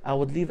 I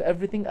would leave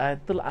everything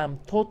until I am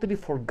totally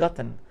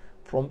forgotten.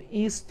 From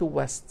east to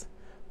west,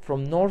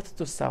 from north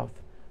to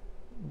south.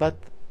 But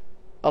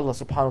Allah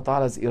subhanahu wa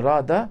ta'ala's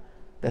irada,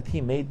 that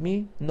He made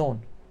me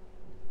known.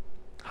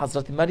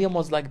 Hazrat Maryam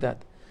was like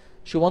that.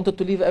 She wanted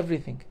to leave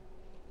everything.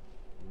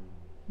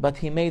 But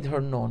He made her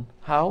known.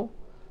 How?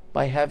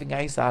 By having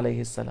Isa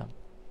alayhi salam.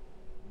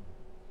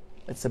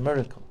 It's a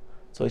miracle.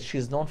 So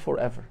she's known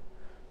forever.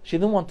 She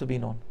didn't want to be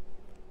known.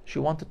 She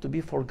wanted to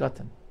be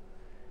forgotten.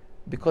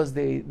 Because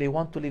they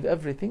want to leave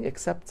everything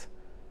except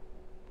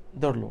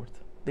their Lord.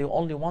 They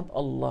only want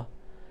Allah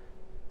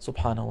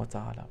subhanahu wa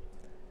ta'ala.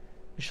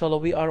 Inshallah,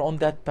 we are on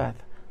that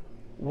path.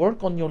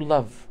 Work on your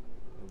love.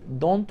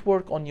 Don't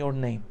work on your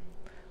name.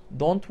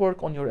 Don't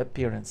work on your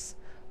appearance.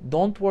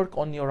 Don't work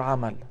on your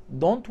amal.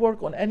 Don't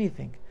work on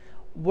anything.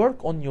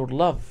 Work on your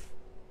love.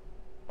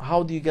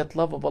 How do you get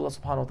love of Allah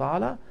subhanahu wa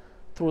ta'ala?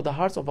 Through the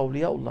hearts of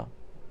awliyaullah.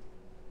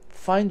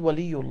 Find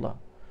waliullah.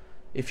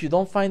 If you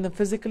don't find them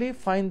physically,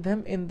 find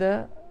them in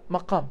the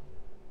maqam.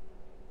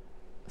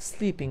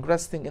 Sleeping,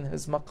 resting in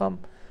his maqam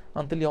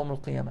until Yawm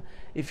al-Qiyamah.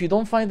 If you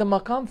don't find the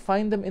maqam,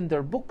 find them in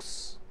their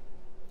books.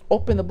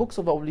 Open the books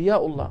of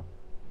awliyaullah.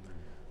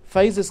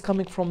 Faiz is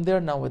coming from there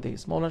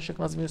nowadays. Mawlana Shaykh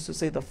Nazim used to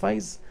say the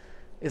Faiz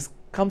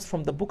comes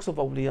from the books of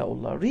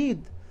awliyaullah.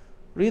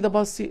 Read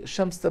about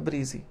Shams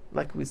Tabrizi,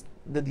 like we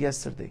did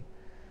yesterday.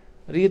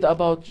 Read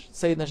about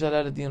Sayyidina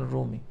Jalaluddin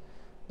Rumi.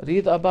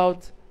 Read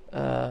about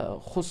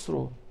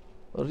Khusru.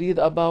 Read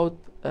about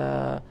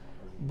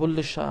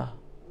Bull Shah,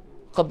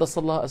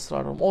 Qaddasallah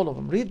Asrarum, all of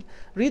them.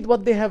 Read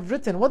what they have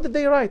written. What did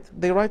they write?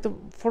 They write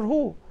for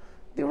who?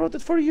 They wrote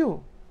it for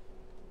you.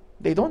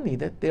 They don't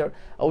need it. They are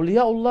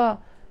awliyaullah.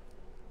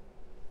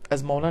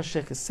 As Mawlana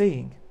Shaykh is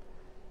saying,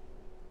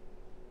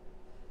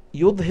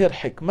 يظهر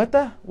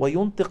حكمته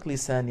وينطق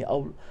لساني.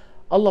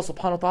 Allah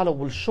subhanahu wa ta'ala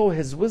will show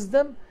His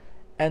wisdom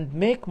and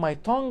make my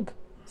tongue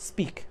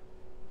speak.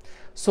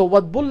 So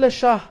what Bulle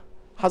Shah,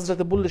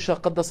 Hazrat Bulle Shah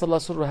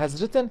Qaddasallah Surah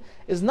has written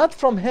is not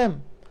from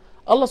him.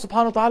 Allah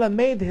subhanahu wa ta'ala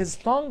made his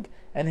tongue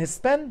and his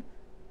pen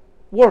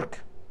work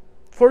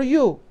for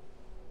you.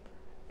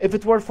 If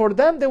it were for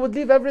them, they would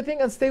leave everything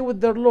and stay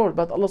with their Lord.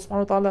 But Allah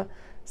subhanahu wa ta'ala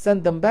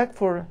sent them back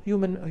for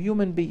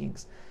human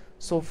beings.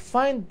 So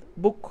find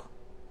book.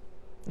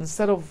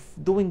 Instead of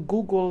doing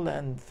Google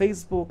and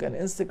Facebook and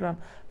Instagram,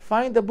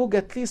 find a book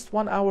at least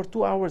 1 hour,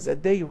 2 hours a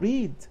day.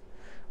 Read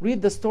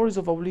the stories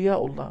of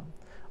Awliyaullah.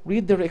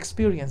 Read their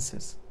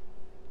experiences.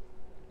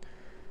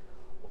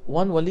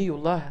 One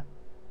Waliullah,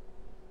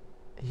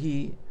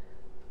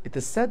 it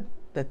is said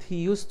that he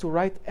used to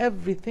write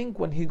everything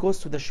when he goes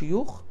to the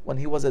shuyukh, when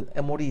he was a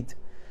murid.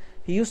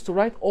 He used to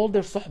write all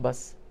their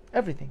suhbas,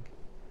 everything.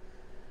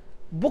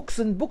 Books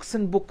and books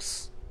and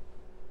books.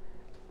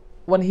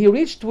 When he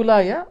reached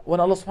wilaya, when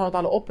Allah subhanahu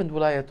wa ta'ala opened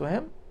wilaya to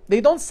him,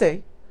 they don't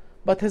say,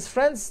 but his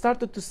friends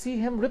started to see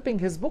him ripping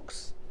his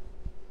books.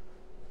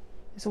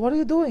 He said, what are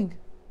you doing?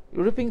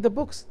 You're ripping the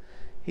books.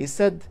 He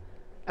said,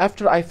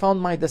 after I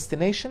found my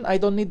destination, I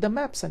don't need the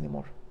maps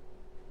anymore.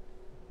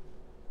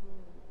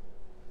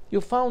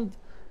 You found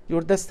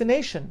your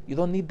destination. You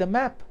don't need the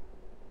map.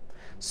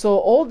 So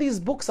all these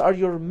books are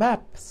your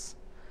maps.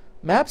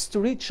 Maps to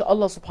reach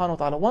Allah subhanahu wa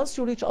ta'ala. Once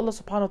you reach Allah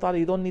subhanahu wa ta'ala,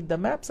 you don't need the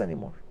maps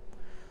anymore.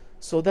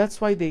 So that's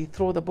why they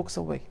throw the books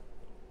away.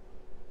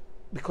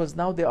 Because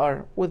now they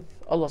are with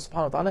Allah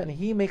subhanahu wa ta'ala and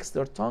He makes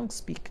their tongue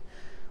speak.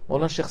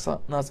 Mawlana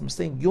Shaykh Nazim is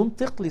saying,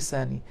 Yuntiq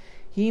lisani.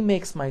 He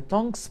makes my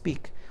tongue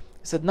speak.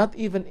 He said, not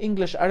even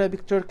English,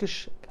 Arabic,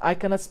 Turkish, I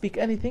cannot speak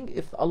anything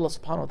if Allah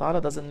subhanahu wa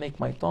ta'ala doesn't make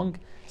my tongue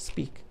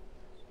speak.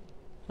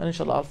 And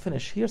inshallah I'll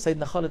finish here.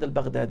 Sayyidina Khalid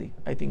al-Baghdadi.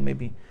 I think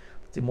maybe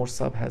Timur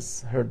Sab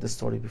has heard the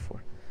story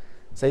before.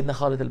 Sayyidina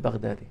Khalid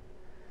al-Baghdadi.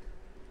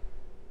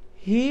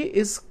 He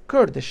is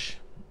Kurdish.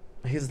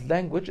 His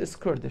language is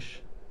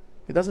Kurdish.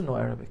 He doesn't know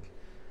Arabic.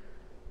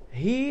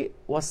 He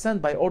was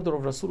sent by order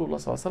of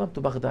Rasulullah ﷺ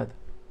to Baghdad.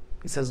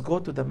 He says, go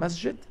to the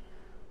masjid,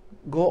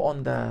 go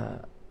on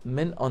the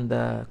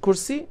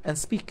kursi and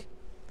speak.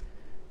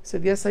 He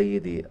said, yes,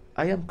 Sayyidi,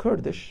 I am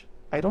Kurdish.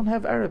 I don't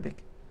have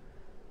Arabic.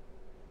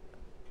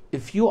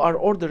 If you are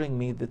ordering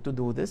me to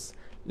do this,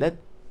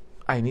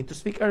 I need to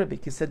speak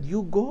Arabic. He said,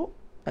 you go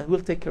and we'll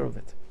take care of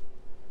it.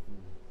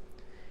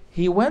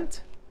 He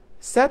went,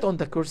 sat on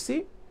the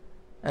kursi,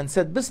 and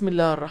said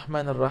Bismillah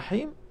ar-Rahman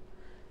ar-Rahim,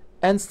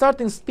 and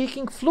starting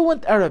speaking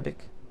fluent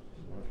Arabic.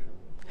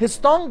 His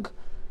tongue,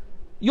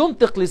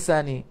 yuntiq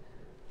lisani,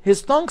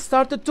 his tongue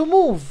started to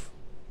move.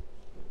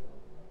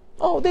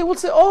 Oh, they will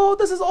say, oh,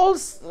 this is all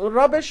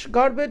rubbish,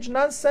 garbage,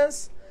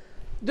 nonsense.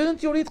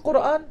 Didn't you read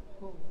Quran?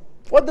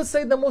 What did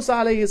Sayyidina Musa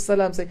alayhi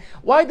salam say?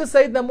 Why did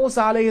Sayyidina Musa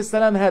alayhi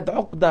salam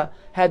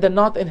had a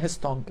knot in his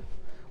tongue?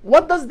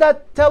 What does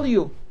that tell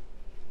you?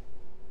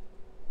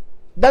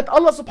 That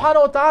Allah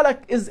subhanahu wa ta'ala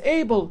is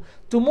able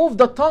to move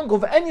the tongue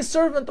of any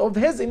servant of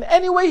His in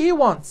any way He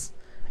wants.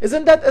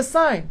 Isn't that a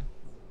sign?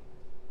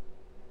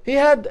 He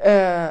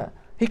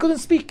couldn't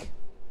speak.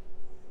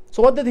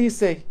 So what did he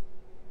say?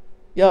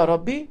 Ya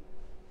Rabbi,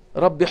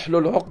 Rabbi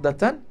hlul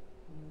uqdatan.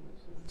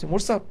 Timur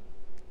Sab.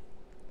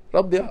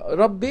 Rabbi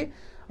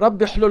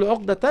hlul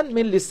uqdatan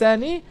min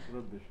lisani.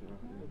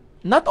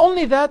 Not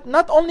only that,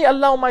 not only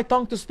allow my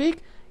tongue to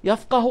speak,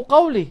 yafqahu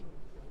qawli.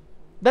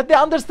 That they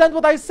understand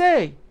what I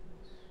say.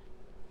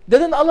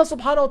 Didn't Allah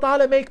subhanahu wa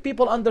ta'ala make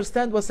people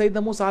understand what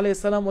Sayyidina Musa alayhi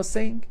salam was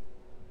saying?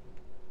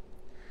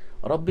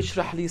 Rabbi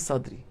shrah li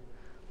sadri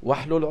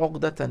wahlul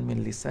uqdatan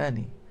min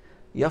lisani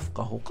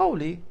yafqahu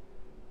qawli.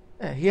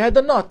 He had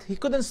a knot, he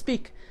couldn't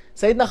speak.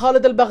 Sayyidina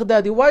Khalid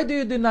al-Baghdadi, why do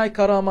you deny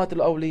karamat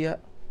al-awliya?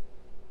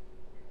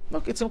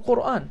 Look, it's in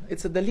Quran.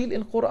 It's a dalil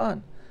in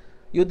Quran.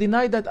 You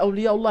deny that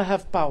awliyaullah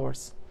have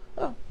powers.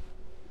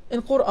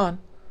 In Quran,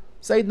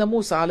 Sayyidina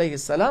Musa alayhi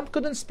salam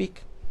couldn't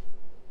speak.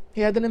 He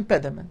had an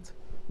impediment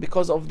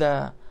because of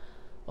the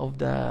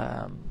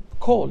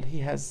coal he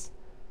has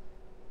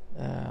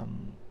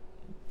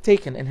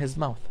taken in his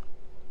mouth.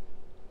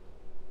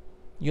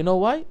 You know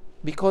why?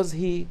 Because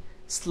he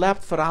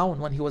slapped Fir'aun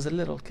when he was a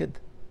little kid.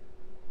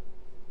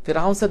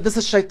 Fir'aun said, this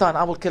is shaitan,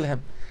 I will kill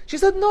him. She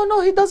said,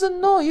 no, he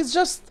doesn't know. He's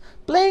just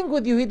playing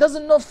with you. He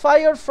doesn't know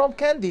fire from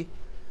candy.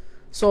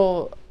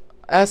 So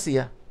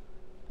Asiya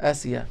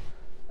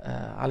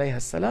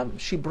alayhi salam,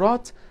 she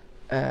brought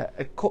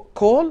a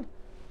coal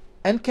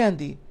and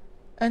candy.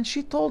 And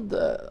she told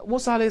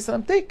Musa alayhi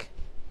salam, take.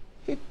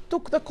 He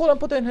took the coal and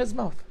put it in his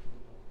mouth.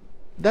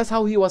 That's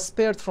how he was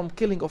spared from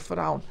killing of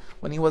Fir'aun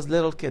when he was a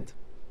little kid.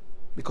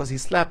 Because he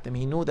slapped him.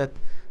 He knew that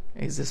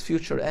he's his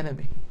future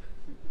enemy.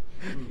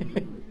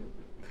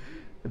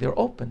 They're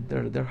open.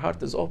 Their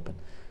heart is open.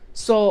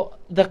 So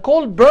the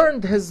coal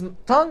burned his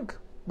tongue,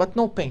 but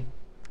no pain.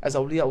 As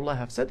awliyaullah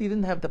have said, he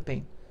didn't have the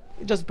pain.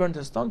 It just burned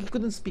his tongue. He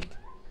couldn't speak.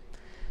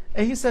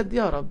 And he said,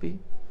 Ya Rabbi,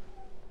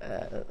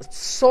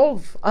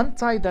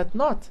 untie that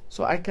knot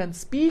so I can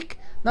speak.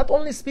 Not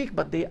only speak,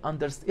 but they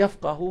understand.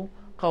 Yafqahu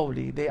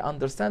qawli. They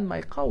understand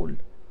my qawl.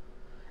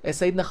 As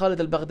Sayyidina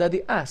Khalid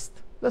al-Baghdadi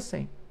asked, the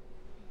same.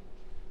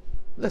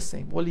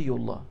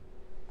 Waliullah,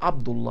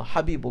 Abdullah,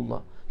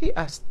 Habibullah. He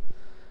asked.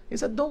 He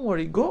said, don't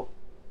worry, go.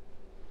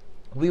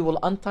 We will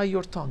untie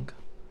your tongue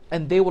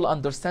and they will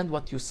understand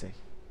what you say.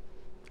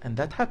 And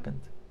that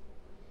happened.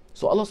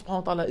 So Allah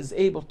subhanahu wa ta'ala is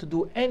able to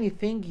do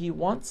anything He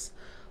wants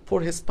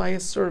for His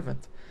pious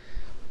servant.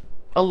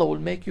 Allah will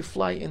make you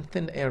fly in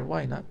thin air.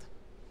 Why not?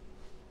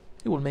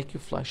 He will make you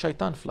fly.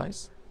 Shaitan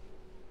flies.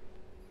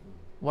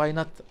 Why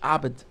not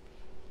Abd?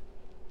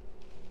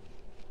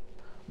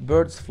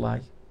 Birds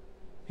fly.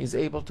 He's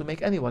able to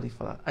make anybody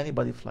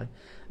fly.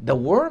 The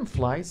worm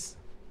flies.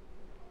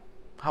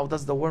 How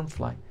does the worm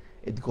fly?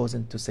 It goes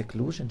into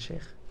seclusion,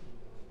 Sheikh.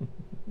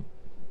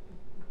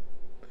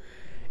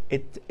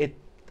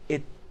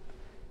 It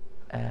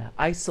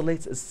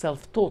isolates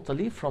itself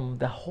totally from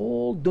the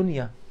whole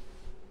dunya.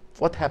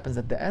 What happens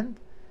at the end?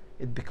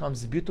 It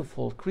becomes a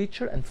beautiful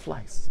creature and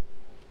flies.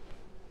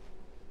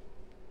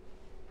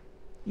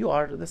 You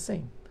are the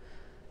same.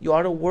 You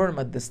are a worm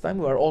at this time.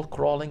 We are all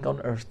crawling on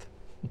earth.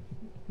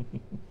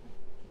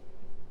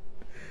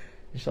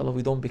 Inshallah,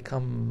 we don't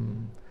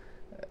become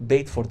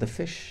bait for the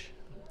fish.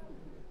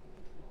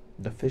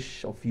 The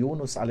fish of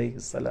Yunus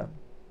alayhi salam.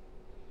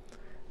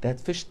 That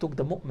fish took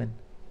the mu'min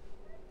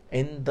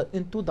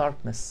into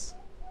darkness.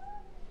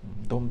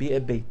 Don't be a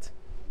bait.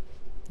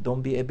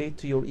 Don't be a bait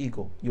to your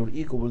ego. Your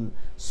ego will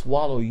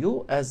swallow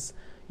you as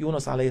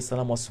Yunus alayhi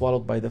salam was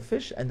swallowed by the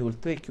fish, and it will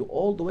take you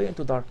all the way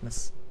into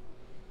darkness.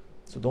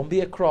 So don't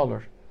be a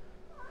crawler.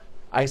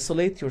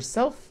 Isolate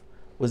yourself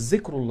with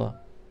zikrullah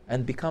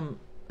and become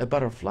a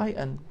butterfly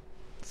and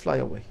fly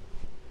away.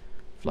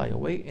 Fly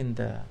away in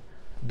the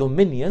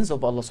dominions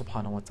of Allah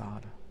subhanahu wa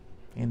ta'ala.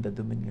 In the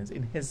dominions,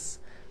 in His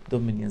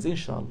dominions,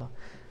 inshallah.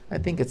 I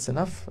think it's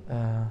enough.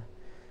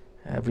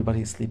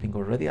 Everybody is sleeping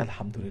already,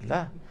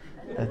 alhamdulillah.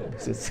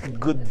 It's a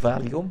good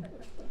volume.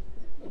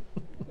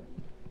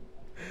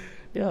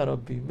 Ya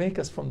Rabbi, make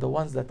us from the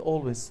ones that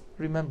always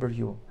remember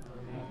you,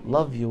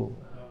 love you,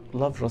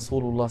 love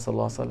Rasulullah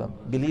sallallahu alaihi wasallam,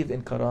 believe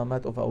in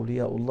karamat of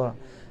awliyaullah,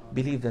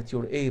 believe that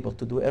you're able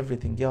to do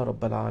everything, Ya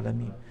Rabbal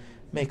Alameen.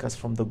 Make us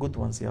from the good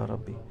ones, Ya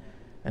Rabbi,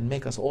 and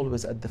make us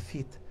always at the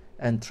feet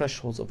and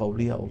thresholds of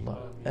awliyaullah.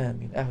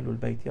 Ameen. Ahlul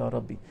Bayt, Ya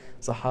Rabbi,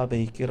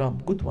 Sahaba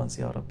Kiram, good ones,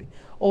 Ya Rabbi.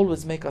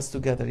 Always make us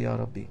together, Ya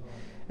Rabbi.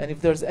 And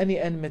if there's any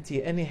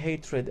enmity, any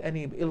hatred,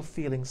 any ill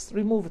feelings,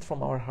 remove it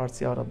from our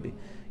hearts, Ya Rabbi.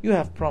 You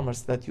have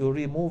promised that you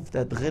remove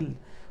that ghil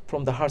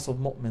from the hearts of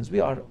mu'mins. We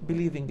are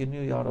believing in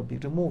you, Ya Rabbi.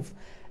 Remove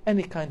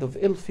any kind of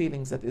ill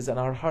feelings that is in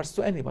our hearts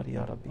to anybody,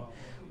 Ya Rabbi.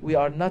 We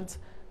are not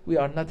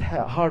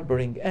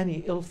harboring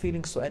any ill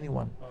feelings to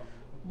anyone,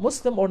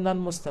 Muslim or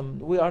non-Muslim.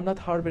 We are not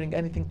harboring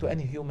anything to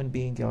any human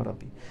being, Ya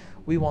Rabbi.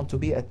 We want to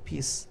be at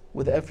peace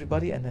with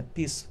everybody and at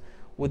peace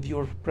with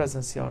your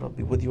presence, Ya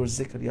Rabbi, with your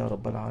zikr, Ya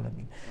Rabbal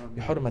Alameen.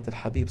 بحرمة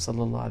الحبيب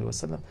صلى الله عليه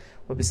وسلم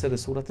وبسر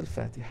سورة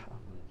الفاتحة.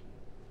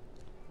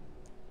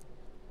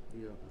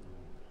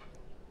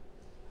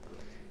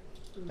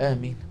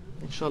 Ameen.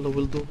 Inshallah,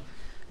 we'll do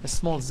a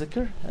small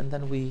zikr and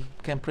then we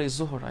can pray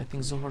Zuhr. I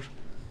think Zuhr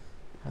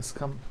has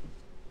come.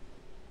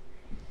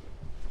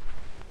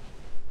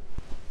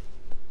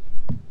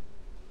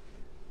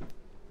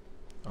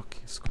 Okay,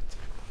 it's good.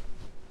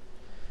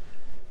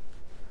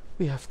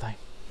 We have time.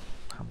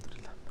 Alhamdulillah.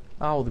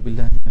 أعوذ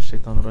بالله من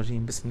الشيطان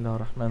الرجيم. بسم الله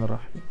الرحمن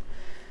الرحيم.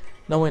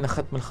 نوينا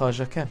ختم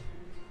الخواجة كان.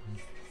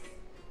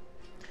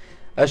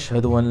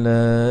 أشهد أن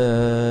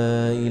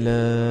لا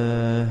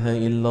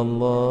إله إلا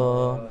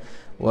الله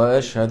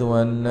وأشهد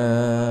أن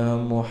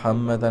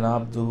محمدا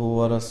عبده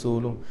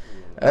ورسوله.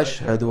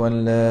 أشهد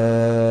أن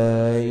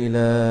لا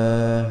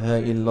إله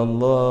إلا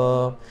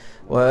الله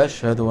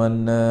وأشهد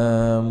أن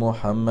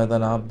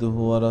محمدا عبده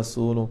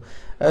ورسوله.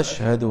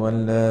 أشهد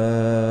أن لا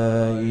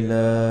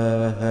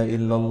إله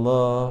إلا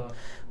الله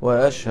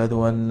وأشهد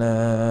أن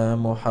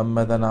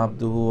محمدا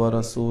عبده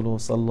ورسوله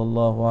صلى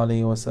الله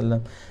عليه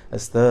وسلم.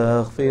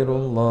 أستغفر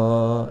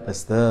الله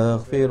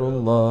أستغفر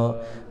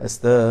الله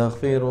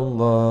أستغفر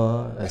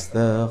الله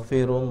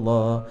أستغفر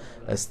الله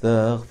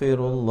أستغفر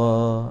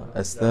الله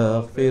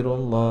أستغفر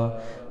الله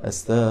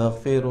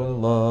أستغفر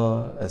الله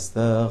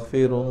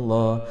أستغفر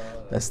الله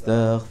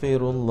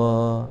أستغفر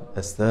الله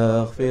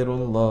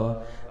أستغفر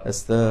الله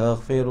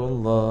أستغفر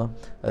الله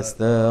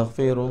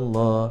أستغفر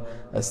الله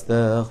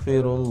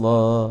أستغفر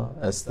الله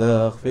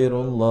أستغفر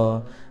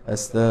الله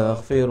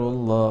أستغفر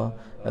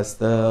الله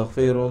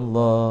أستغفر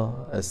الله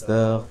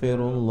أستغفر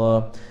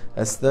الله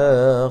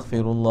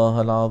أستغفر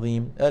الله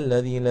العظيم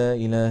الذي لا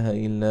إله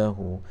إلا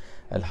هو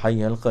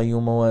الحي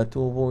القيوم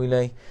وأتوب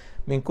إليه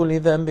من كل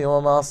ذنب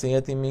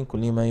ومعصية، من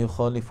كل ما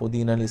يخالف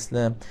دين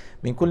الإسلام،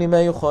 من كل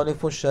ما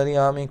يخالف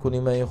الشريعة، من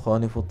كل ما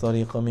يخالف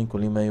الطريقة، من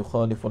كل ما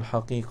يخالف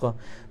الحقيقة،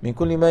 من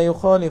كل ما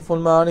يخالف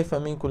المعرفة،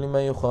 من كل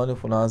ما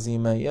يخالف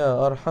العزيمة،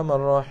 يا أرحم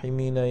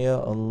الراحمين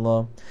يا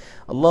الله.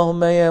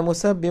 اللهم يا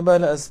مسبب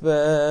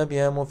الأسباب،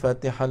 يا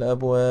مفتح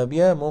الأبواب،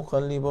 يا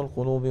مقلب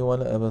القلوب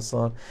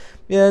والأبصار،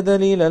 يا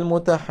دليل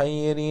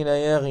المتحيرين،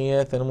 يا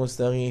غياث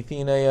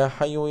المستغيثين، يا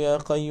حي يا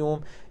قيوم،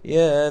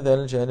 يا ذا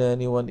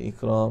الجلال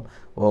والإكرام.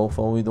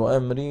 وأفوض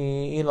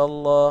أمري إلى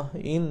الله،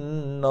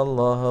 إن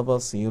الله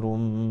بصير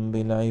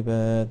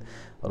بالعباد.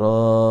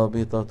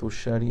 رابطة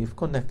الشريف.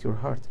 Connect your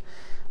heart.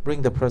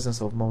 Bring the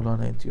presence of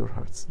Maulana into your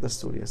hearts.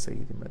 دستور يا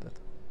سيدي مدد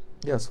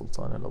يا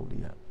سلطان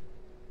الأولياء.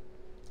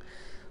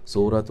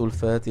 سورة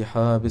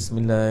الفاتحة. بسم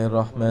الله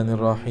الرحمن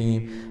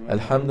الرحيم.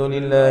 الحمد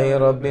لله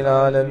رب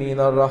العالمين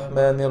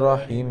الرحمن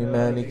الرحيم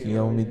مالك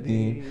يوم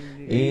الدين.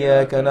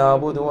 إياك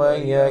نعبد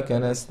وإياك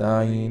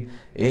نستعين.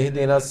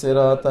 اهدنا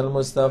الصراط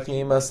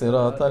المستقيم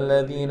صراط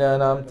الذين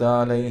أنعمت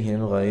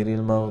عليهم غير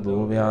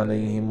المغضوب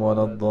عليهم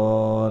ولا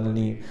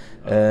الضالين.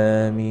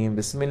 آمين.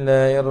 بسم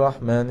الله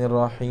الرحمن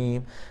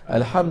الرحيم.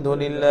 الحمد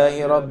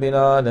لله رب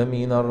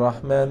العالمين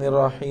الرحمن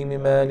الرحيم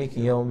مالك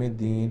يوم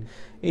الدين.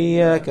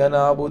 إياك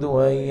نعبد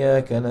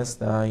وإياك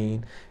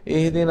نستعين.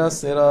 اهدنا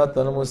الصراط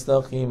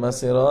المستقيم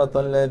صراط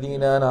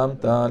الذين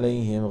أنعمت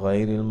عليهم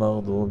غير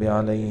المغضوب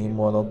عليهم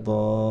ولا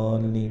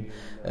الضالين.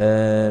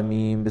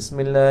 آمين. بسم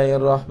الله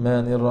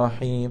الرحمن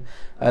الرحيم.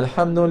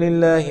 الحمد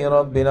لله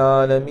رب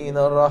العالمين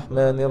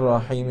الرحمن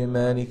الرحيم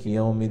مالك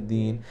يوم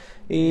الدين.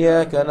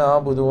 إياك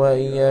نعبد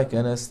وإياك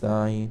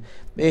نستعين.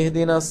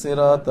 اهدنا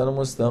الصراط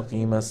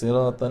المستقيم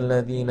صراط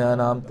الذين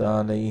أنعمت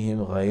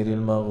عليهم غير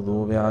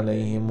المغضوب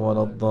عليهم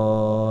ولا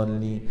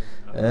الضالين.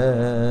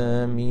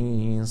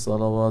 آمين.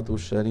 صلوات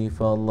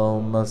الشريفة.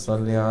 اللهم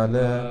صل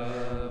على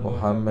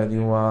محمد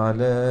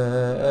وعلى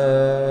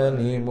آل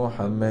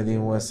محمد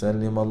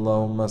وسلم.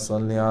 اللهم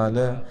صل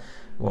على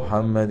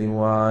محمد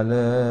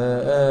وعلى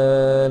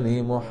آل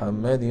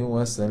محمد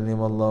وسلم.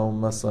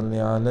 اللهم صل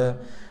على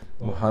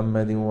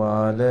محمد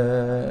وعلى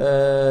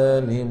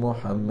آل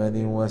محمد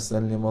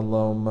وسلم.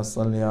 اللهم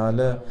صل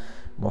على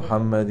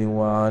محمد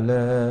وعلى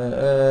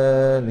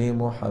آل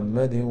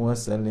محمد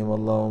وسلم.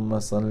 اللهم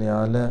صل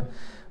على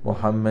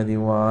محمد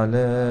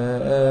وعلى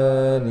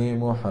آل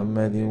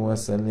محمد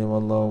وسلم.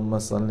 اللهم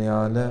صل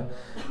على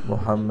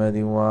محمد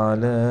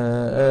وعلى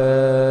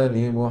آل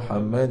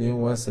محمد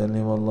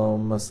وسلم.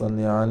 اللهم صل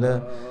على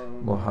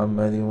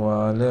محمد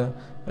وعلى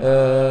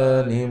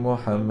آل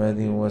محمد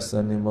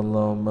وسلم.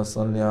 اللهم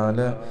صل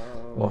على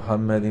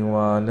محمد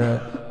وعلى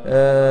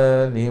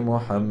آل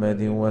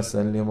محمد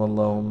وسلم.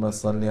 اللهم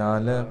صل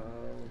على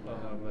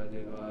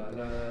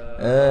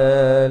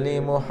آل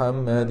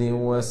محمد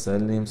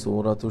وسلم.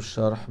 سورة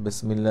الشرح.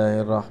 بسم الله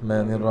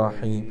الرحمن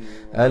الرحيم.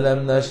 ألم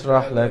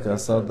نشرح لك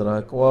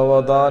صدرك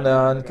ووضعنا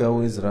عنك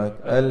وزرك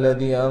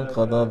الذي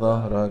أنقض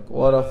ظهرك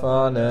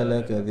ورفعنا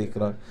لك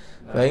ذكرك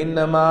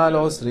فإن مع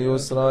العسر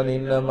يسرا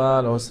إن مع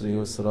العسر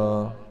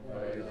يسرا.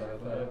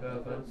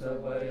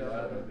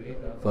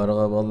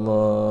 فارغب.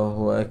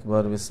 الله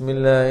أكبر. بسم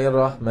الله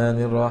الرحمن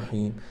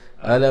الرحيم.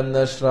 ألم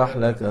نشرح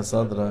لك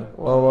صدرك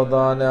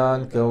ووضعنا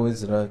عنك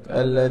وزرك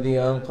الذي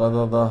أنقض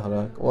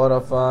ظهرك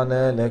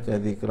ورفعنا لك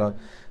ذكرك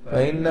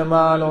فإن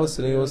مع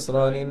العسر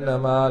يسرا إن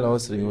مع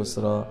العسر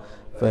يسرا.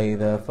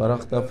 فإذا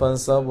فرغت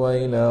فانصب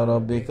وإلى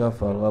ربك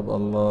فارغب.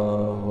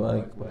 الله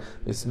أكبر.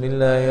 بسم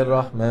الله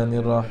الرحمن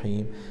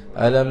الرحيم.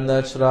 ألم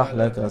نشرح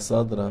لك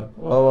صدرك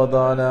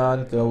ووضعنا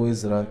عنك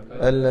وزرك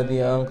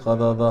الذي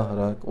أنقض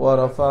ظهرك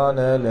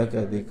ورفعنا لك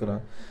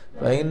ذكرك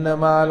فإن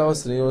مع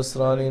العسر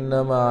يسرا إن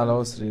مع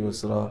العسر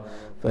يسرا.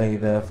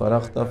 فإذا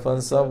فرغت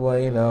فانصب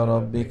وإلى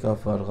ربك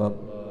فارغب.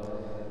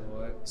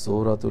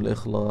 سورة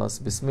الإخلاص.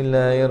 بسم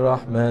الله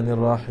الرحمن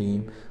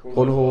الرحيم.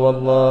 قل هو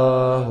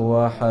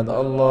الله أحد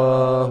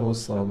الله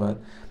الصمد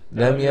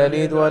لم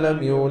يلد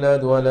ولم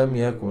يولد ولم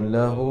يكن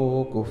له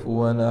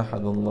كفوا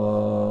أحد.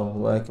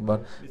 الله أكبر.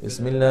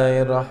 بسم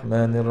الله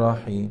الرحمن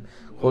الرحيم.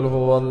 قل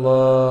هو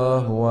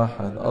الله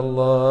أحد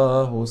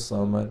الله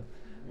الصمد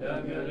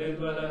لم يلد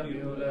ولم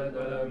يولد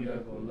ولم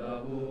يكن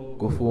له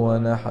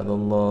كفوا أحد.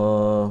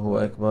 الله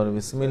أكبر.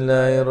 بسم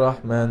الله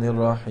الرحمن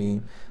الرحيم.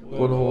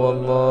 قل هو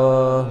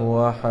الله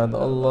أحد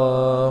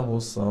الله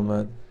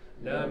الصمد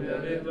لم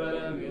يلد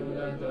ولم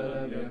يولد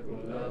ولم يكن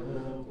له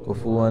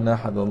كفوا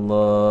أحد.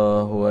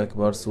 الله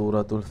أكبر.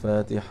 سورة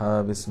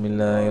الفاتحة. بسم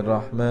الله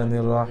الرحمن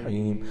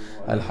الرحيم.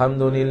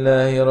 الحمد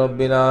لله رب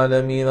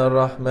العالمين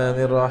الرحمن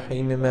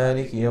الرحيم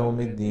مالك يوم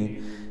الدين.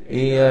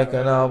 إياك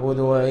نعبد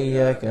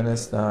وإياك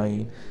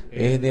نستعين.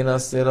 اهدنا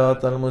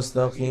الصراط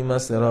المستقيم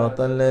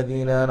صراط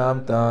الذين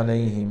أنعمت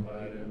عليهم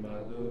غير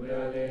المغضوب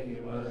عليهم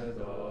ولا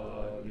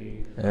الضالين.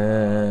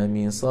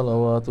 آمين.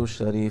 صلوات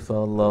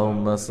الشريفة.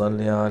 اللهم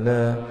صل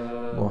على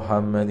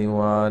محمد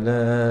وعلى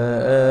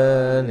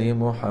آل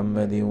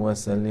محمد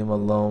وسلم.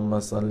 اللهم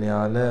صل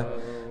على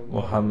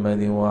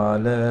محمد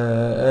وعلى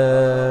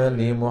آل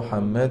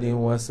محمد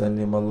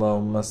وسلم.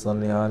 اللهم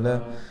صل على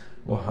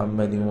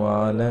محمد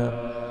وعلى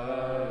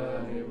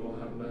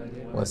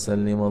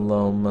وسلم.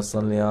 اللهم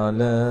صل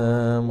على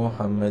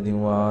محمد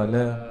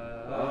وعلى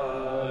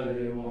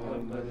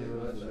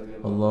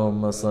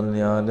اللهم صل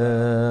على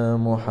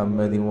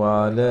محمد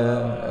وعلى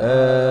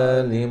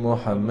آل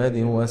محمد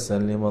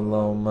وسلم.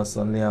 اللهم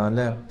صل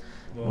على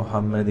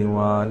محمد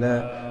وعلى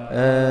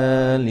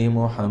آل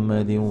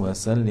محمد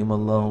وسلم.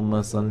 اللهم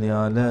صل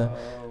على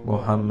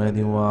محمد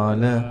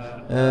وعلى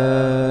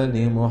آل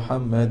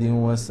محمد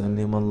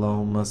وسلم.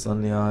 اللهم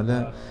صل على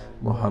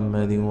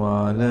محمد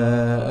وعلى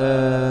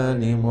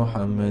آل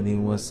محمد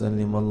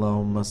وسلم.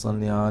 اللهم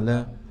صل على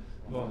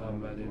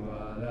محمد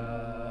وعلى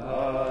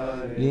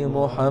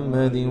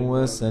لمحمد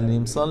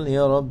وسلم. صل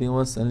يا رب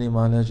وسلم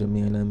على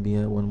جميع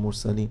الأنبياء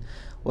والمرسلين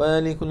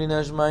وآل كلنا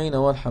أجمعين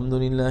والحمد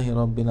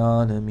لله رب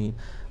العالمين.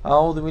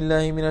 أعوذ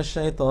بالله من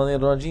الشيطان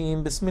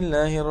الرجيم. بسم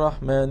الله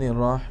الرحمن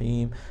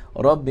الرحيم.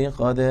 رب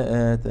قد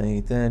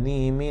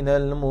آتيتني من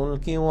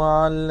الملك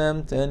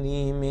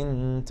وعلمتني من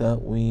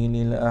تأويل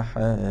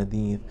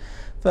الأحاديث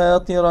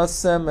فاطر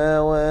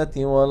السماوات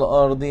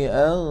والأرض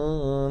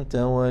أنت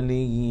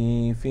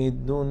ولي في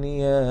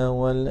الدنيا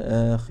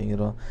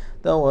والآخرة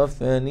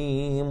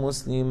توفني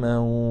مسلما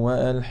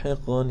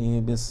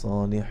وألحقني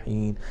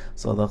بالصالحين.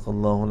 صدق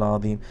الله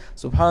العظيم.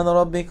 سبحان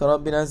ربك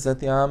رب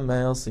العزة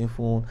عما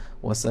يصفون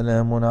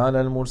وسلام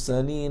على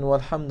المرسلين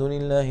والحمد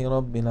لله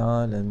رب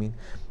العالمين.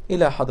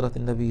 إلى حضرة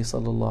النبي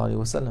صلى الله عليه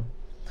وسلم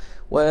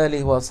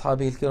وآله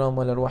وأصحابه الكرام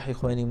والأرواح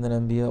إخواني من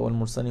الأنبياء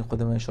والمرسلين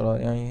قدماء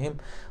شرائعهم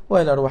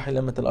وإلى أرواح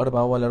الأئمة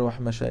الأربعة وإلى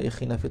أرواح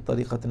مشايخنا في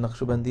الطريقة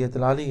النقشبندية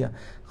العلية،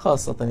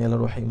 خاصة إلى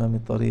أرواح إمام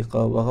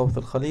الطريقة وغوث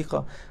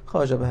الخليقة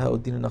خواجة بهاء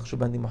الدين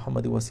النقشبندي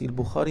محمد وسيل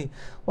البخاري،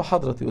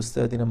 وحضرة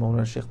أستاذنا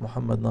مولانا الشيخ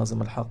محمد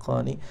ناظم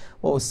الحقاني،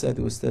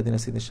 وأستاذنا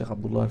سيدنا الشيخ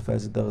عبد الله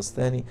الفاز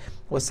الدغستاني،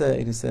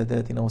 وسائر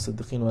ساداتنا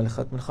وصديقين وآل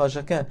ختم الخواجة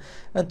كان.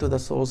 And to the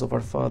souls of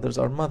our fathers,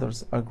 our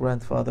mothers, our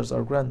grandfathers,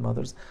 our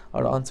grandmothers,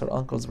 our aunts, our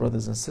uncles,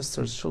 brothers and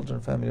sisters, children,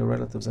 family,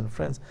 relatives and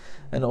friends,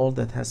 and all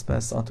that has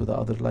passed on to the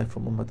other life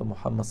from Ummah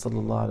Muhammad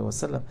sallallahu alaihi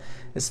wasallam,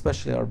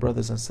 especially our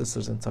brothers and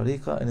sisters in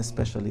Tariqah, and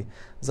especially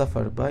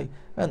Zafar Bai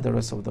and the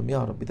rest of them,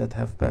 Ya Rabbi, that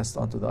have passed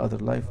on to the other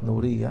life,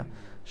 Nouriya,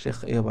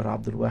 Sheikh Ebar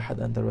Abdul Wahid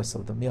and the rest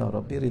of them, Ya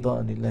Rabbi,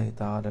 rida'an lillahi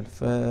ta'ala.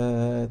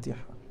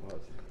 Al-Fatiha.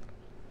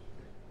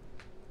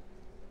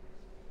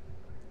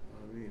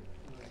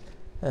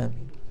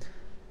 Ameen.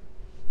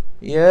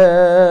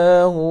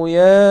 Yahu,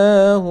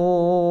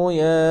 Yahu,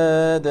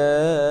 Ya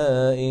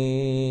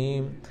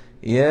Daim.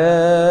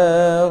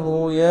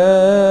 Yahu,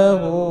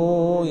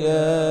 Yahu,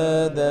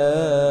 Ya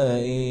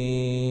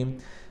Daim.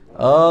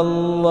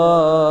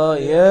 Allah,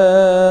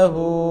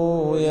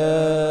 Yahu,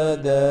 Ya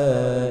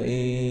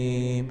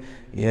Daim.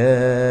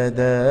 Ya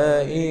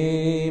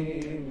Daim,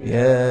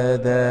 Ya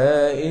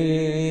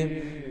Daim,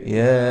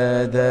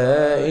 Ya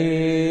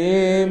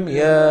Daim,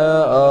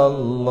 Ya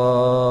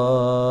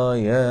Allah,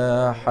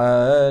 Ya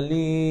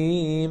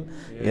Halim,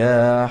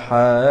 Ya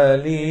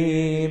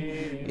Halim,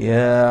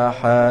 Ya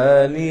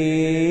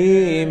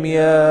Halim,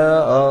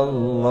 Ya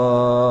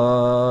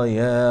Allah,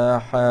 Ya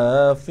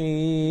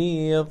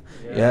Hafiz,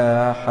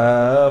 Ya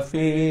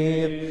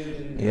Hafiz,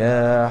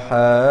 Ya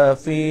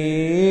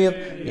Hafiz,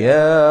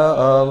 Ya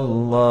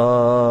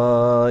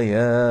Allah,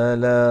 Ya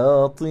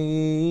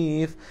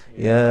Latif,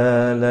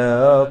 Ya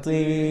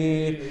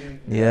Latif,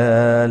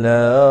 Ya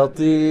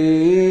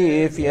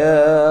Latif,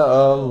 Ya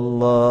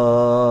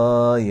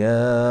Allah,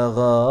 Ya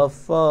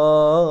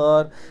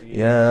Ghaffar,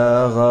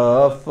 Ya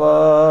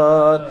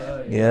Ghaffar,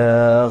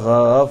 Ya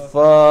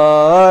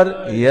Ghaffar,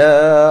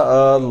 Ya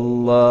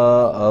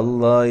Allah,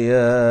 Allah,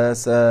 Ya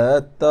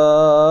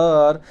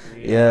Sattar,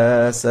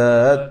 Ya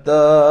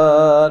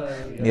Sattar,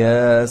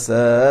 Ya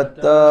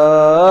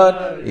Sattar,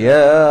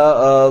 Ya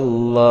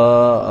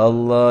Allah,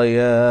 Allah,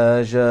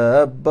 Ya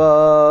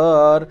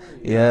Jabbar,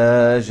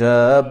 Ya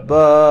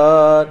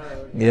Jabbar,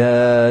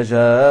 Ya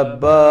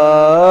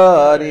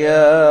Jabbar,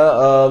 Ya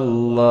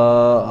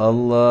Allah,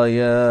 Allah,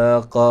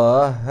 Ya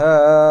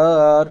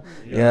Qahhar,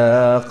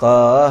 Ya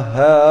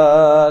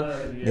Qahhar,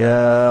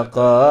 Ya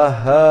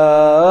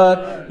Qahhar,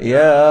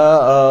 Ya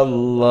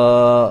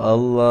Allah,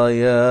 Allah,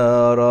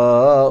 Ya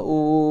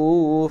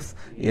Rauf,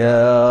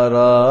 Ya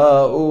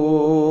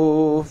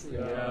Rauf,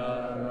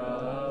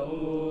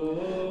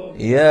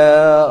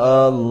 Ya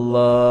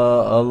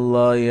Allah,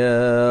 Allah,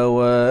 Ya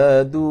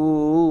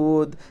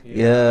Wadud,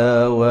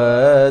 Ya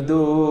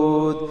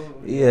Wadud,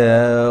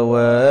 Ya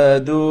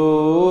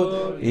Wadud,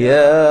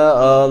 Ya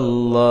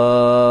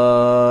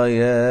Allah,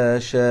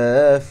 Ya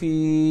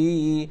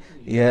Shafi,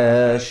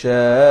 Ya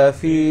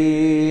Shafi,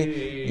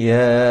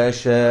 Ya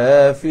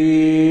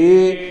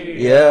Shafi,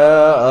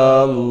 Ya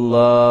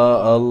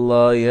Allah,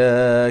 Allah,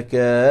 Ya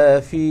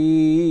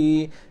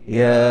Kafi,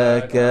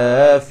 Ya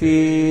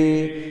Kafi,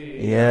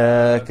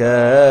 Ya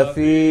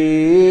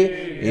Kafi,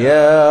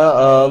 Ya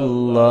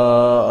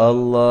Allah,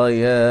 Allah,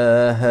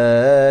 Ya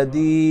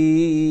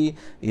Hadi,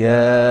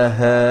 Ya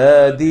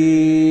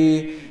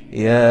Hadi,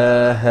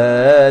 Ya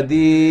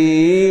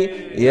Hadi,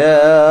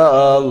 Ya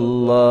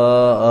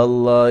Allah,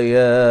 Allah,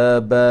 Ya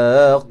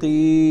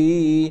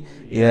Baqi,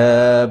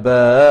 Ya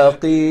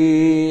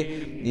Baqi,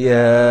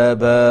 Ya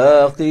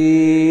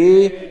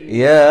Baqi,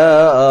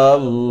 Ya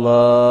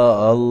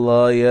Allah,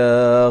 Allah,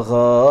 Ya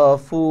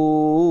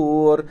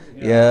Ghafur,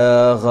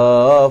 Ya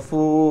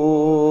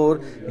Ghafur,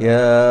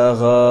 Ya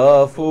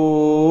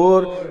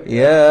Ghafur,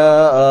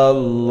 Ya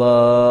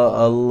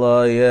Allah,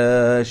 Allah,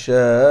 Ya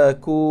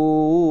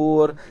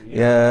Shakur,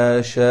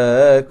 Ya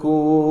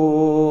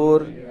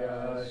Shakur,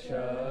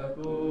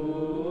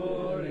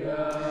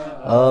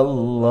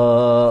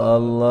 Allah,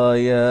 Allah,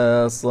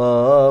 Ya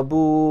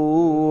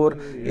Sabur,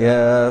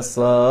 Ya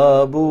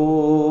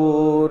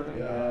Sabur,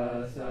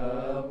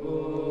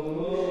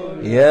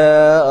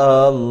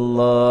 يا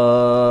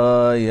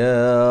الله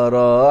يا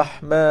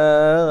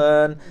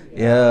رحمن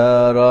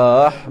يا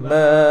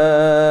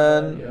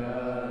رحمن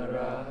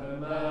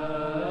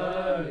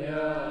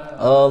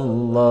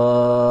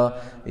الله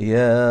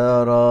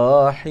يا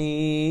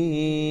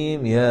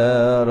رحيم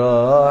يا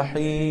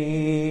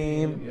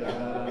رحيم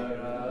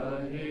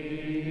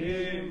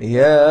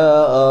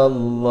يا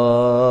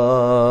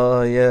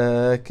الله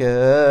يا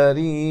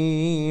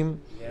كريم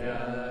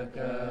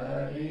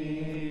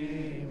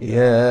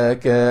يا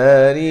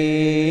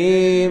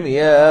كريم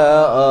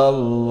يا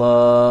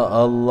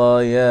الله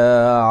الله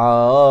يا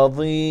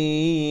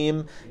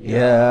عظيم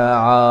يا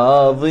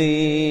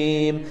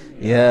عظيم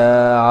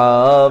يا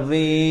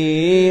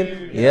عظيم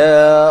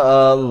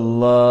يا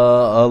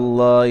الله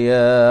الله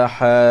يا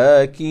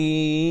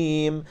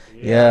حكيم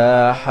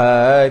يا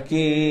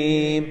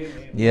حكيم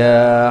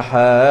يا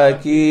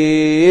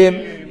حكيم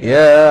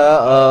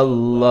يا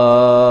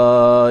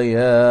الله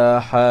يا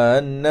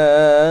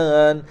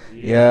حنان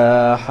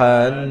يا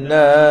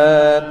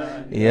حنان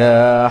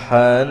يا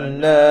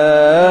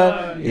حنان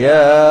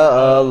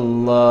يا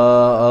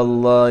الله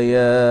الله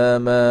يا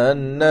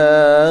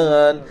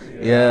منان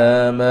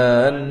يا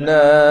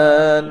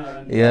منان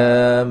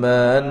يا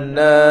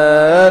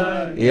منان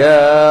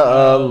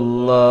يا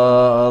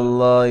الله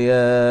الله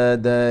يا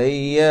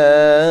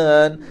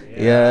ديان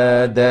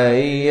يا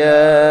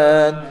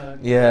ديان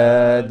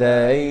يا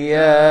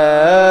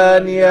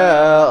ديان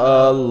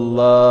يا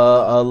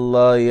الله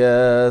الله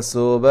يا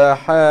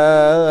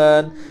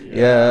سبحان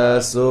يا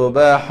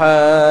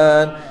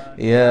سبحان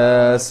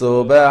يا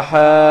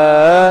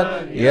سبحان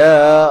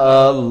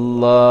يا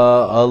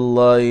الله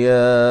الله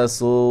يا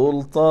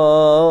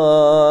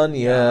سلطان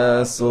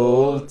يا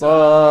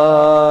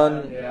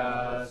سلطان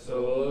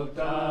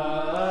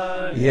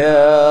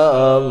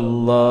يا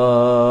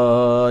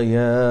الله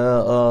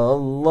يا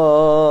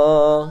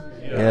الله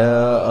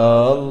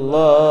يا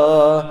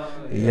الله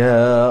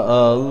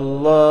يا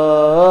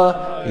الله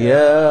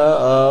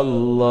يا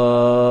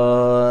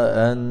الله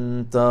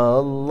أنت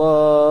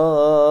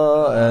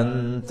الله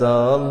أنت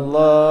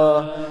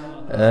الله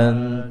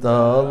أنت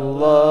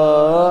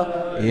الله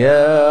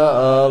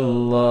يا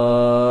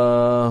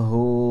الله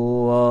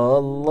هو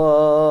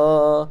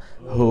الله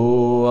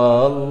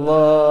هو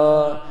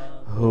الله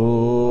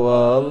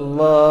هو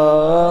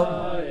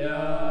الله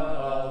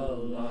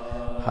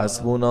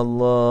حسبنا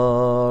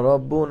الله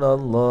ربنا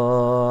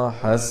الله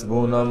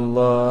حسبنا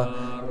الله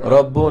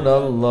ربنا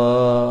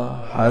الله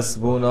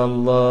حسبنا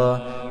الله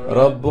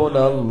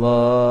ربنا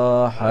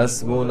الله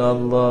حسبنا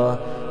الله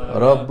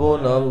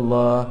ربنا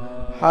الله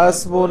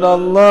حسبنا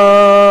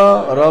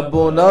الله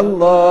ربنا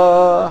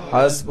الله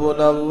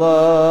حسبنا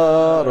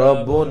الله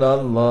ربنا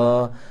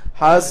الله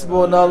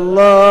حسبنا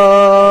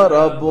الله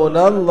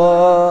ربنا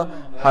الله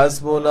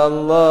حسبنا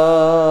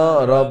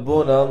الله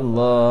ربنا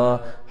الله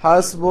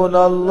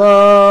حسبنا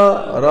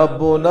الله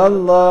ربنا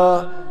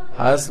الله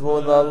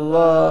حسبنا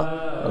الله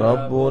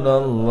ربنا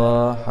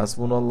الله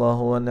حسبنا الله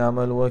ونعم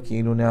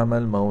الوكيل نعم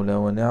المولى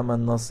ونعم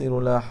النصير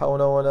لا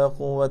حول ولا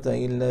قوة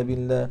إلا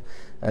بالله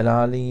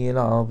العلي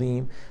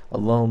العظيم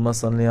اللهم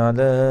صل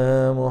على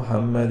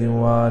محمد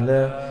وعلى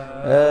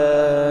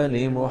آل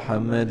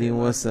محمد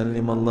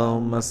وسلم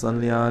اللهم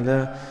صل على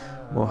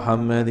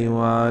محمد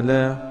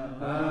وعلى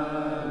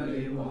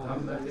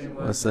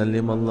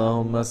وسلم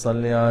اللهم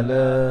صل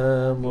على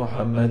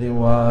محمد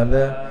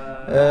وعلى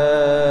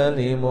آل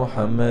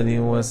محمد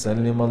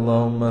وسلم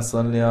اللهم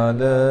صل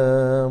على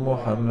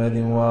محمد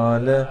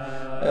وعلى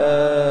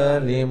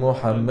آل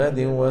محمد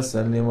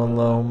وسلم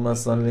اللهم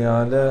صل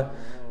على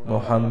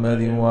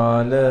محمد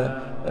وعلى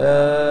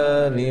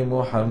آل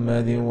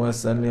محمد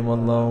وسلم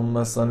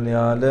اللهم صل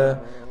على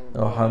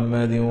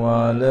محمد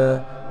وعلى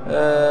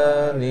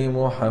آل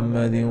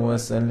محمد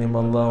وسلم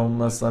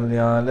اللهم صل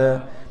على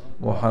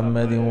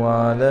محمد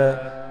وعلى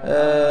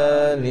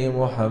آل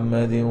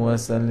محمد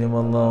وسلم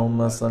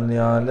اللهم صل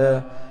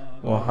على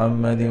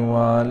محمد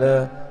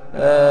وعلى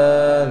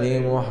آل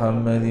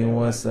محمد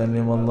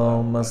وسلم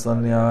اللهم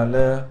صل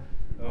على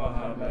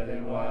محمد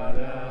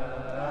وعلى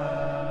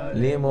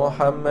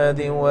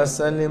لمحمد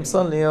وسلم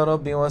صل يا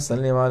ربي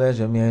وسلم على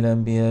جميع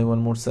الأنبياء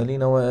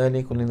والمرسلين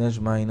وآل كل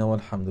أجمعين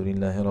والحمد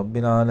لله رب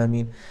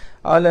العالمين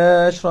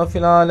على أشرف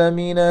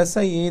العالمين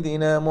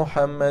سيدنا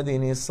محمد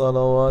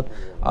الصلوات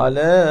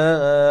على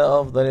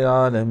أفضل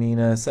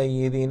العالمين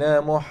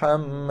سيدنا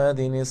محمد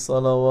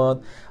الصلوات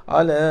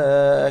على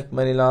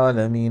أكمل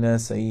العالمين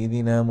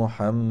سيدنا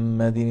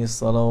محمد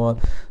الصلوات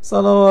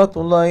صلوات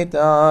الله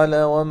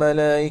تعالى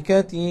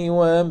وملائكته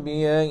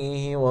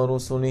وأنبيائه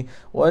ورسله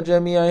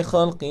وجميع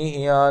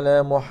خلقه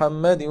على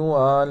محمد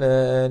وعلى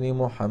آل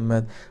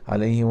محمد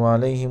عليه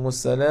وعليهم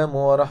السلام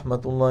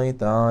ورحمة الله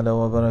تعالى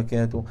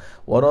وبركاته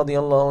ورضي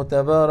ورضي الله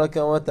تبارك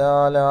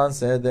وتعالى عن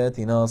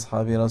ساداتنا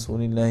أصحاب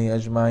رسول الله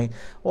أجمعين،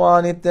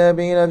 وعن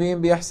التابعين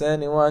بهم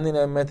بإحسان، وعن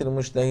الأئمة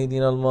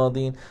المجتهدين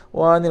الماضين،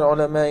 وعن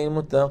العلماء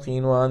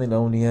المتقين، وعن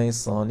الأولياء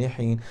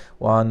الصالحين،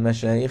 وعن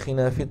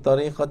مشايخنا في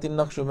الطريقة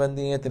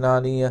النقشبندية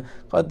العالية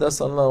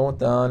قدس الله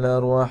تعالى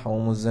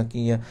أرواحهم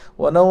الزكية،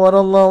 ونور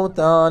الله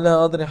تعالى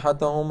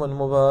أضرحتهم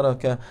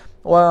المباركة،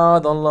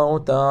 وأعاد الله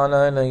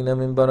تعالى إلينا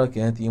من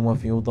بركاتهم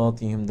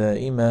وفيوضاتهم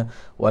دائما،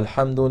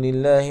 والحمد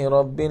لله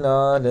رب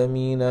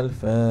العالمين.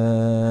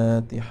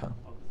 الفاتحة.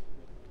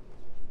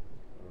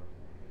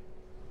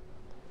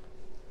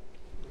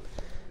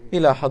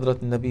 إلى حضرة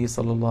النبي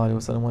صلى الله عليه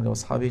وسلم وآله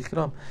وأصحابه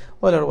الكرام،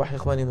 وإلى أرواح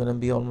إخواني من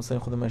الأنبياء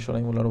والمرسلين خدماء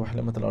الشرعين، وإلى أرواح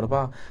الأئمة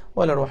الأربعة،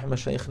 وإلى أرواح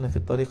مشايخنا في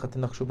الطريقة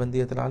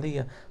النقشبندية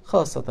العلية،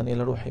 خاصة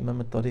إلى روح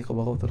إمام الطريقة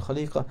وغوث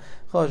الخليقة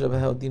خواجة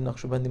بهاء الدين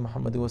النقشبندي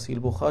محمد وسيل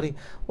البخاري،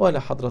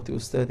 وإلى حضرة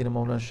أستاذنا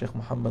مولانا الشيخ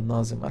محمد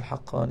ناظم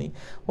الحقاني،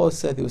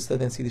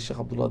 وأستاذنا سيدي الشيخ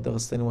عبد الله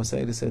الدغستاني،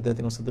 وسائر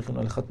ساداتنا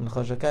وصديقنا الختم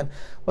الخواجة كان،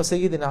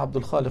 وسيدنا عبد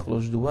الخالق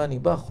الوجدواني،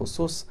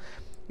 بخصوص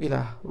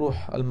إلى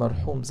روح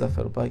المرحوم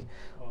زفر باي،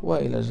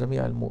 وإلى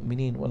جميع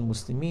المؤمنين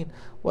والمسلمين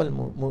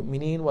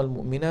والمؤمنين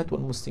والمؤمنات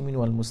والمسلمين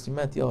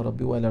والمسلمات يا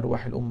رب، وإلى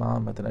أرواح الأمة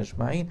عامة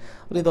أجمعين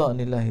رضاء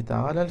الله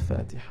تعالى.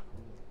 الفاتحة.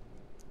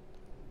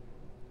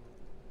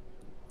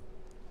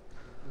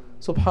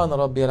 سبحان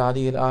ربي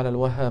العلي الأعلى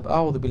الوهاب.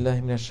 أعوذ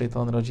بالله من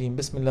الشيطان الرجيم.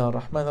 بسم الله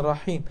الرحمن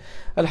الرحيم.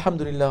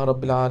 الحمد لله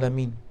رب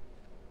العالمين،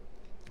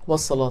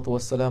 والصلاة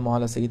والسلام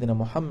على سيدنا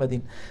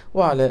محمد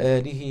وعلى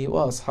آله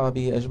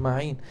وأصحابه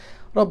أجمعين.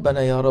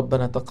 ربنا يا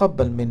ربنا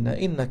تقبل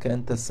منا إنك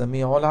أنت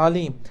السميع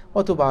العليم،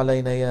 وتب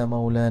علينا يا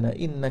مولانا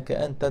إنك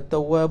أنت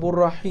التواب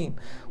الرحيم،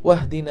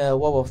 واهدنا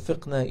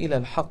ووفقنا إلى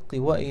الحق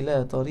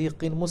وإلى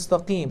طريق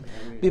مستقيم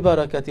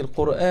ببركة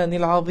القرآن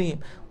العظيم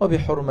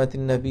وبحرمة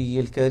النبي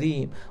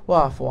الكريم.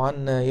 واعف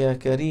عنا يا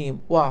كريم،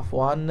 واعف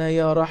عنا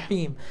يا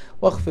رحيم،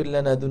 واغفر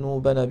لنا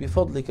ذنوبنا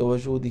بفضلك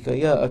وجودك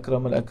يا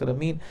أكرم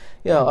الأكرمين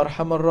يا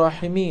أرحم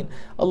الراحمين.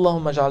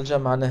 اللهم اجعل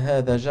جمعنا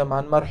هذا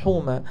جمعا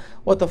مرحوما،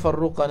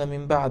 وتفرقنا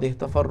من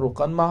بعده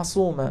تفرقا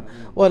معصوما،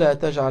 ولا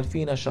تجعل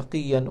فينا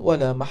شقيا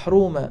ولا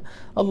محروما.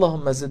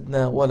 اللهم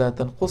زدنا ولا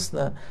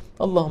تنقصنا،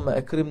 اللهم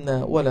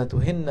أكرمنا ولا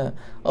تهنا،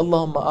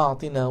 اللهم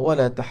أعطنا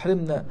ولا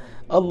تحرمنا،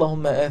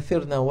 اللهم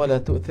آثرنا ولا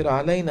تؤثر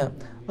علينا،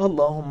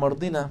 اللهم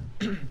ارضنا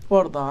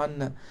وارض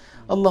عنا،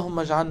 اللهم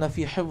اجعلنا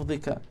في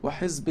حفظك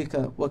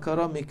وحزبك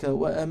وكرمك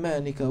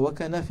وأمانك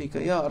وكنفك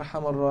يا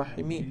أرحم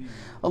الراحمين.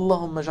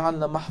 اللهم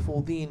اجعلنا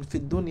محفوظين في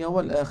الدنيا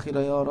والآخرة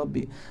يا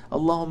ربي،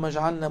 اللهم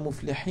اجعلنا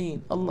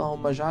مفلحين،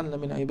 اللهم اجعلنا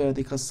من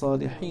عبادك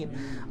الصالحين.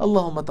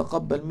 اللهم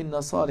تقبل منا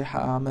صالح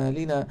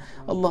أعمالنا،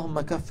 اللهم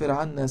كفر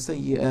عنا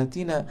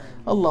سيئاتنا،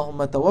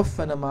 اللهم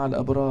توفنا مع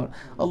الأبرار.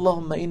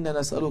 اللهم إنا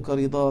نسألك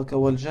رضاك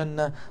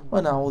والجنة،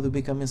 ونعوذ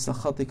بك من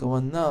سخطك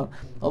والنار.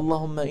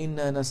 اللهم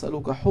إنا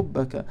نسألك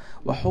حبك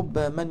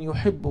وحب من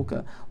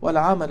يحبك،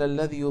 والعمل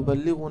الذي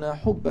يبلغنا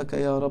حبك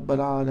يا رب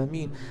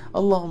العالمين.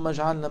 اللهم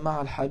اجعلنا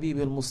مع الحبيب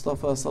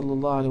المصطفى صلى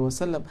الله عليه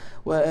وسلم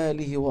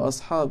وآله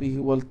وأصحابه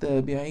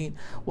والتابعين،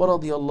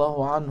 ورضي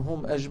الله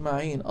عنهم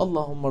أجمعين.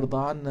 اللهم ارض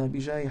عنا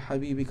بجاه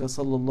حبيبك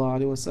صلى الله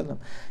عليه وسلم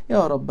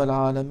يا رب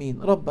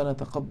العالمين. ربنا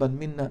تقبل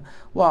منا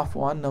واعف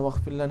عنا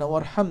واغفر لنا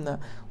وارحمنا،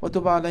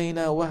 وتب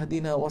علينا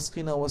واهدنا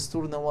واسقنا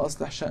واسترنا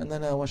وأصلح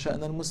شأننا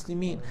وشأن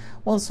المسلمين،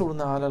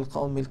 وانصرنا على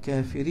القوم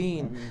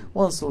الكافرين،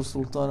 وانصر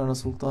سلطاننا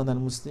سلطان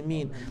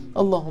المسلمين.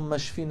 اللهم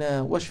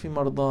اشفنا واشف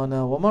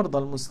مرضانا ومرضى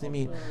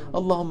المسلمين،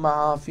 اللهم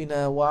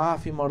عافنا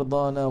وعاف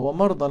مرضانا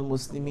ومرضى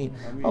المسلمين.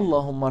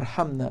 اللهم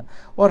ارحمنا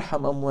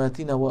وارحم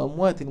أمواتنا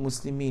وأموات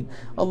المسلمين.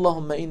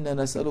 اللهم إنا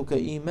نسألك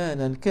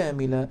إيمانا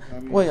كاملا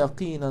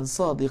ويقينا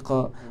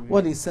صادقا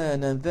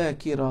ولسانا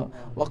ذاكرا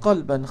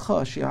وقلبا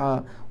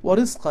خاشعا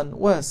ورزقا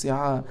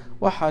واسعا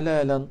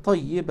وحلالا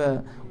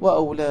طيبا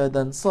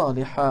وأولادا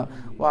صالحا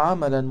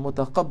وعملا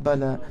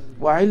متقبلا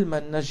وعلما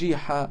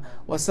نجيحا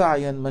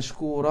وسعيا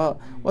مشكورا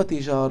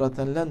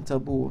وتجارة لن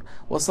تبور.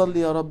 وصل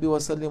يا رب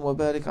وسلم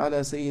وبارك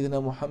على سيدنا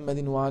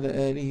محمد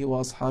وعلى آله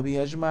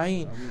وأصحابه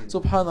أجمعين.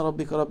 سبحان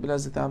ربك رب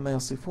العزة عما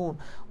يصفون،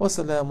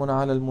 وسلام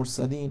على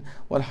المرسلين،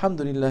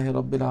 والحمد لله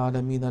رب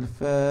العالمين.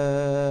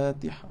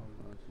 الفاتحة.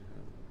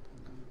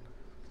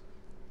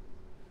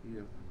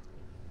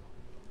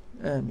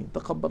 آمين.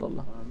 تقبل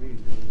الله.